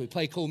heads, we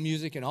play cool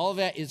music, and all of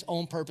that is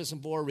on purpose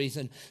and for a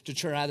reason to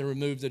try to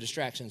remove the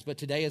distractions. But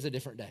today is a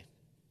different day.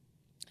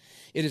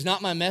 It is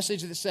not my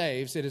message that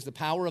saves. It is the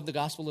power of the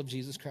gospel of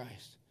Jesus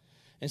Christ.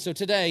 And so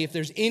today, if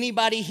there's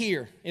anybody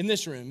here in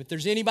this room, if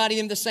there's anybody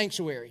in the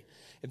sanctuary,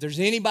 if there's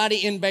anybody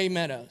in Bay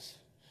Meadows,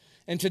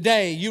 and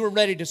today you are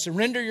ready to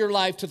surrender your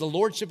life to the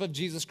Lordship of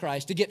Jesus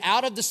Christ, to get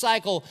out of the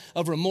cycle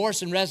of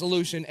remorse and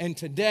resolution, and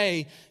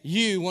today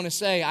you want to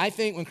say, I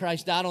think when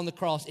Christ died on the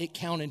cross, it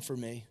counted for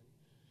me,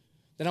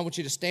 then I want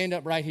you to stand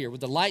up right here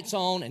with the lights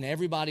on and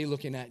everybody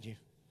looking at you.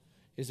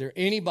 Is there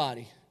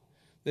anybody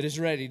that is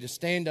ready to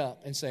stand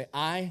up and say,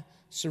 I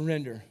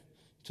surrender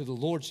to the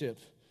Lordship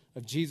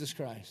of Jesus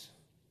Christ?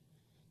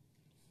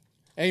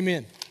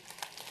 Amen.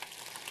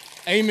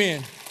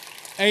 Amen.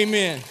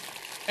 Amen.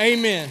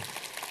 Amen.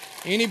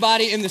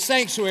 Anybody in the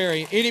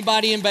sanctuary,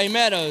 anybody in Bay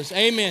Meadows,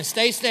 amen.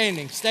 Stay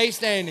standing, stay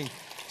standing.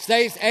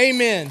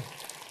 Amen.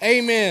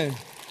 Amen.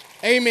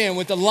 Amen.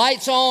 With the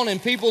lights on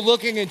and people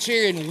looking and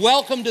cheering,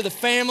 welcome to the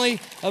family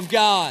of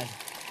God.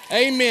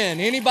 Amen.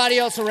 Anybody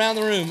else around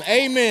the room?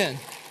 Amen.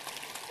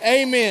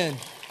 Amen.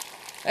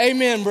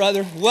 Amen,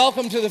 brother.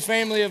 Welcome to the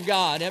family of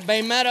God. At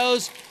Bay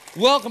Meadows,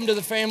 welcome to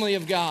the family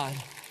of God.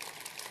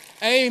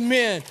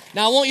 Amen.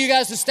 Now, I want you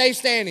guys to stay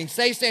standing.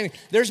 Stay standing.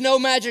 There's no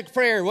magic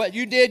prayer. What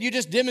you did, you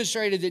just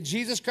demonstrated that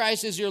Jesus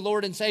Christ is your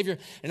Lord and Savior.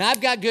 And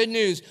I've got good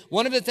news.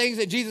 One of the things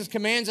that Jesus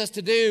commands us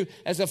to do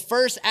as a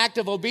first act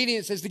of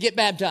obedience is to get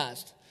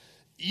baptized.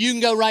 You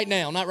can go right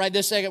now, not right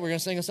this second. We're going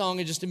to sing a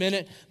song in just a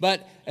minute.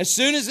 But as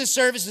soon as this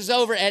service is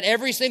over, at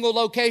every single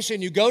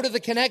location, you go to the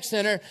Connect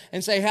Center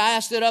and say, hi,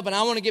 I stood up and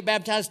I want to get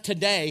baptized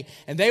today.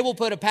 And they will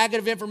put a packet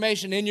of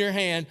information in your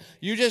hand.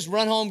 You just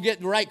run home, get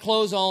the right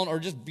clothes on, or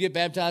just get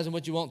baptized in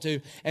what you want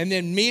to. And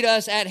then meet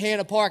us at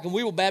Hannah Park and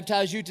we will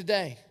baptize you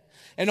today.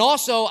 And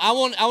also, I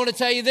want to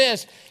tell you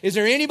this. Is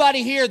there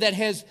anybody here that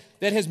has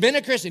been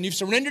a Christian? You've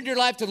surrendered your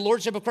life to the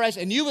Lordship of Christ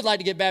and you would like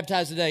to get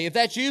baptized today. If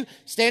that's you,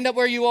 stand up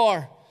where you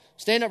are.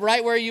 Stand up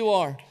right where you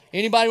are.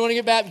 Anybody want to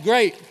get baptized?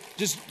 Great.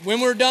 Just when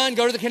we're done,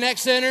 go to the Connect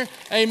Center.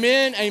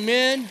 Amen,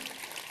 amen,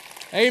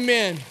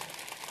 amen.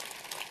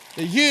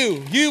 That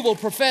you will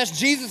profess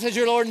Jesus as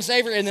your Lord and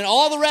Savior, and then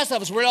all the rest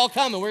of us, we're all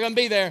coming. We're going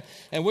to be there,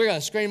 and we're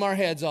going to scream our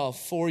heads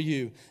off for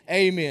you.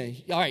 Amen.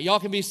 All right, y'all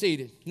can be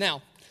seated.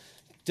 Now,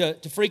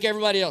 to freak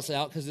everybody else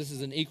out, because this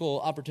is an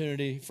equal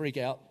opportunity freak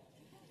out,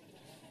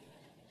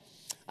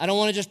 I don't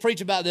want to just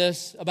preach about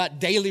this, about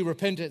daily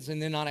repentance, and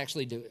then not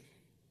actually do it.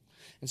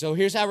 And so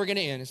here's how we're going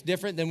to end. It's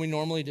different than we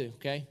normally do,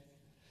 okay?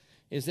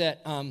 Is that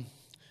I'm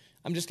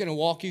just going to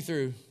walk you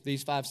through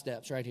these 5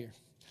 steps right here.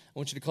 I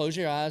want you to close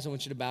your eyes. I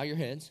want you to bow your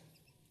heads.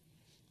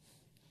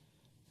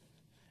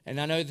 And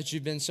I know that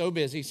you've been so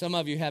busy. Some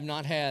of you have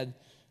not had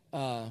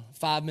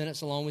 5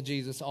 minutes alone with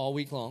Jesus all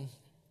week long.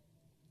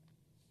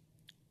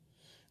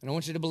 And I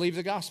want you to believe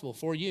the gospel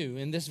for you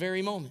in this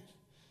very moment.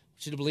 I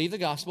want you to believe the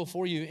gospel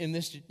for you in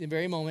this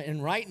very moment.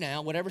 And right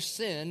now, whatever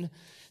sin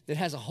that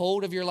has a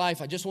hold of your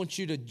life, I just want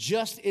you to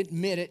just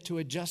admit it to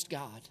a just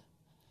God.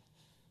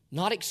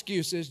 Not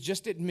excuses,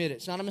 just admit it.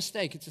 It's not a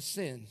mistake, it's a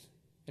sin.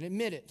 And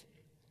admit it.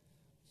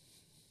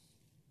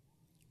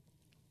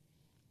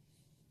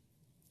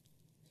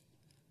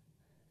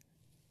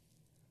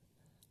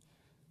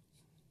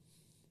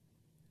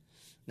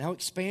 Now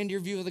expand your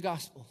view of the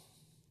gospel.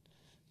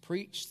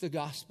 Preach the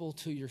gospel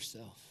to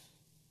yourself.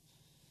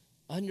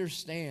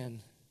 Understand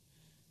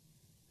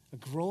a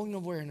growing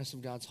awareness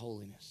of God's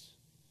holiness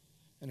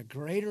and a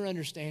greater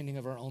understanding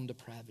of our own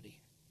depravity.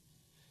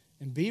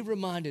 And be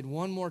reminded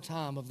one more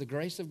time of the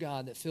grace of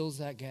God that fills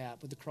that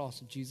gap with the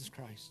cross of Jesus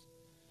Christ.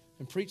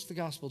 And preach the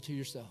gospel to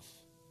yourself.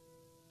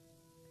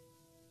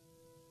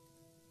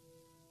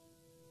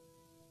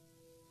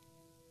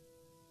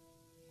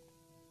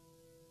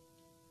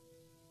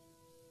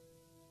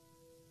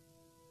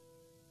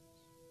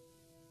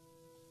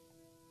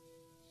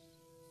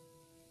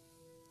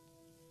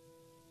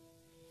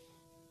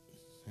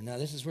 And now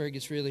this is where it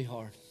gets really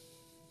hard.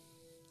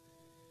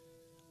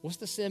 What's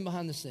the sin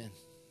behind the sin?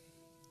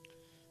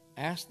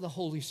 Ask the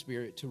Holy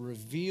Spirit to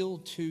reveal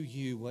to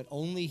you what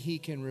only He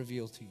can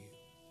reveal to you.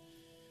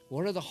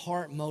 What are the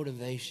heart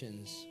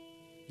motivations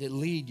that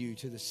lead you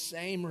to the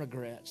same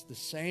regrets, the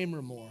same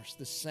remorse,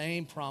 the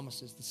same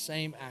promises, the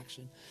same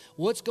action?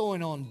 What's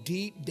going on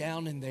deep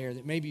down in there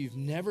that maybe you've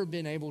never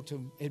been able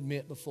to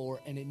admit before,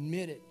 and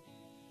admit it.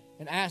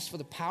 And ask for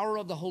the power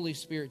of the Holy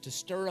Spirit to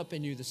stir up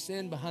in you the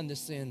sin behind the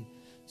sin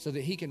so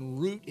that He can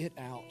root it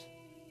out.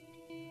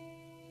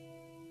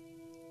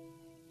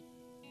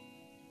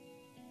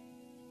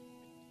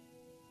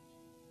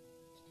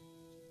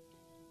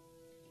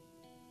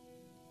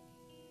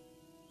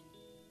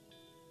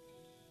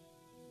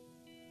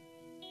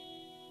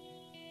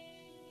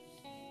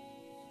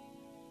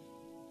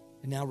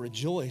 And now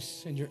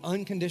rejoice in your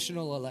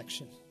unconditional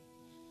election.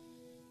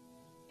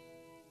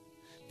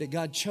 That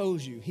God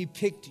chose you. He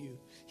picked you.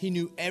 He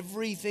knew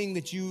everything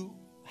that you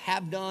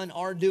have done,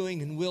 are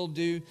doing, and will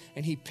do.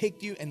 And He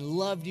picked you and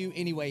loved you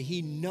anyway.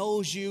 He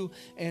knows you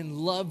and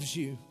loves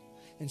you.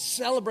 And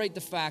celebrate the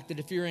fact that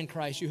if you're in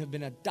Christ, you have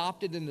been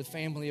adopted in the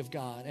family of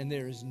God. And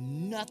there is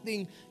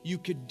nothing you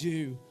could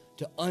do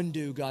to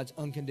undo God's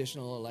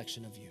unconditional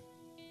election of you.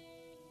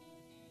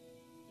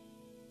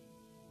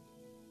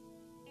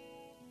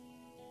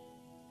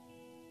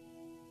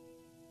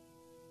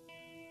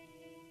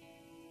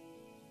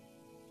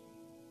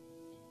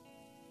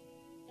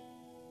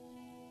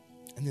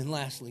 And then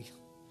lastly,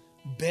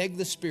 beg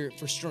the Spirit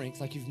for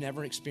strength like you've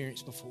never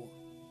experienced before.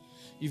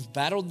 You've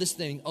battled this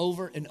thing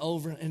over and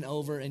over and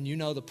over, and you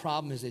know the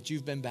problem is that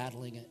you've been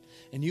battling it.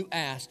 And you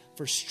ask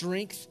for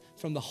strength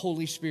from the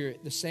Holy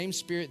Spirit. The same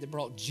Spirit that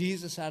brought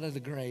Jesus out of the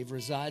grave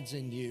resides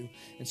in you.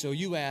 And so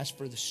you ask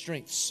for the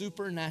strength,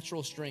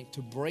 supernatural strength,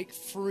 to break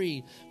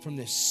free from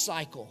this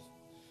cycle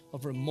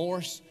of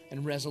remorse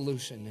and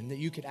resolution, and that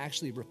you could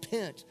actually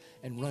repent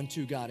and run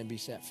to God and be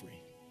set free.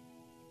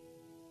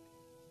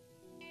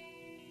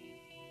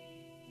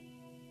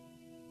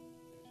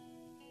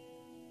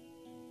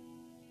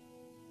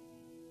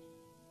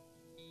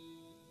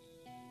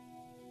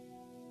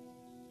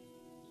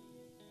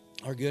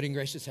 Our good and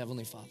gracious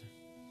Heavenly Father,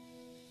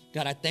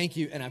 God, I thank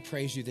you and I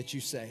praise you that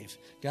you save.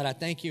 God, I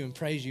thank you and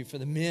praise you for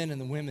the men and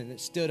the women that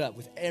stood up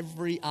with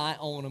every eye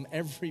on them,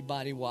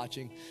 everybody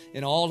watching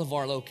in all of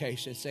our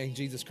locations saying,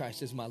 Jesus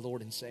Christ is my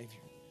Lord and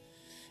Savior.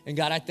 And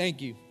God, I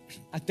thank you.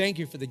 I thank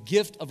you for the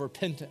gift of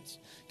repentance.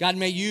 God,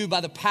 may you, by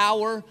the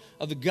power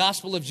of the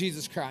gospel of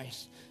Jesus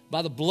Christ,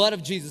 by the blood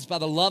of Jesus, by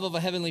the love of a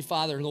Heavenly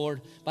Father,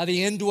 Lord, by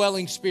the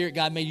indwelling Spirit,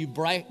 God, may you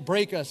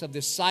break us of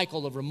this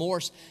cycle of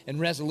remorse and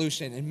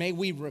resolution. And may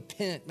we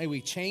repent, may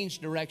we change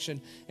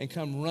direction and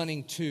come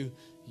running to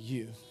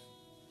you.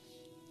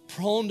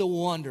 Prone to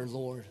wonder,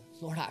 Lord.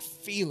 Lord, I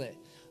feel it.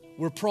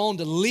 We're prone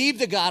to leave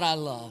the God I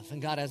love. And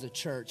God, as a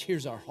church,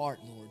 here's our heart,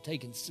 Lord.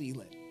 Take and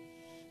seal it.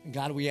 And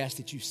God, we ask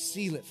that you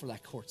seal it for thy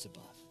courts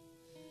above.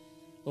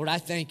 Lord, I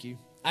thank you.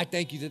 I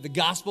thank you that the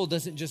gospel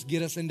doesn't just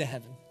get us into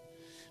heaven,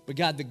 but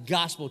God, the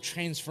gospel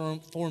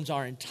transforms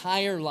our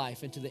entire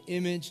life into the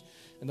image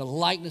and the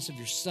likeness of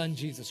your Son,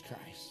 Jesus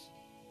Christ.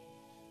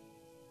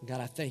 God,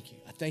 I thank you.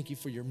 I thank you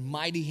for your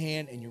mighty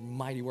hand and your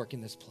mighty work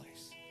in this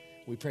place.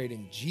 We pray it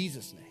in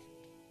Jesus' name.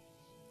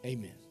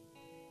 Amen.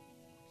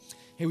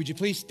 Hey, would you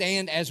please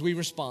stand as we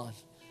respond?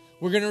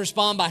 We're going to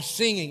respond by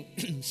singing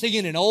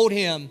an old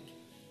hymn,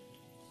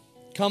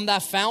 Come Thy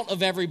Fount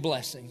of Every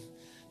Blessing.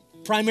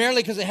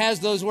 Primarily because it has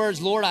those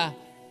words, Lord, I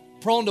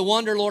prone to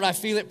wonder, Lord, I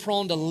feel it,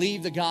 prone to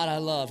leave the God I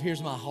love.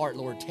 Here's my heart,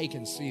 Lord, take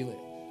and seal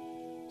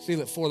it.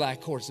 Seal it for thy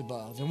courts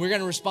above. And we're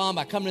going to respond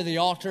by coming to the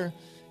altar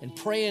and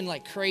praying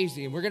like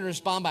crazy. And we're going to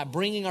respond by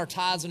bringing our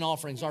tithes and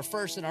offerings, our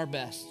first and our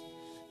best.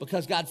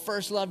 Because God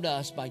first loved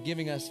us by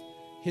giving us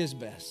his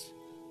best.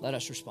 Let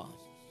us respond.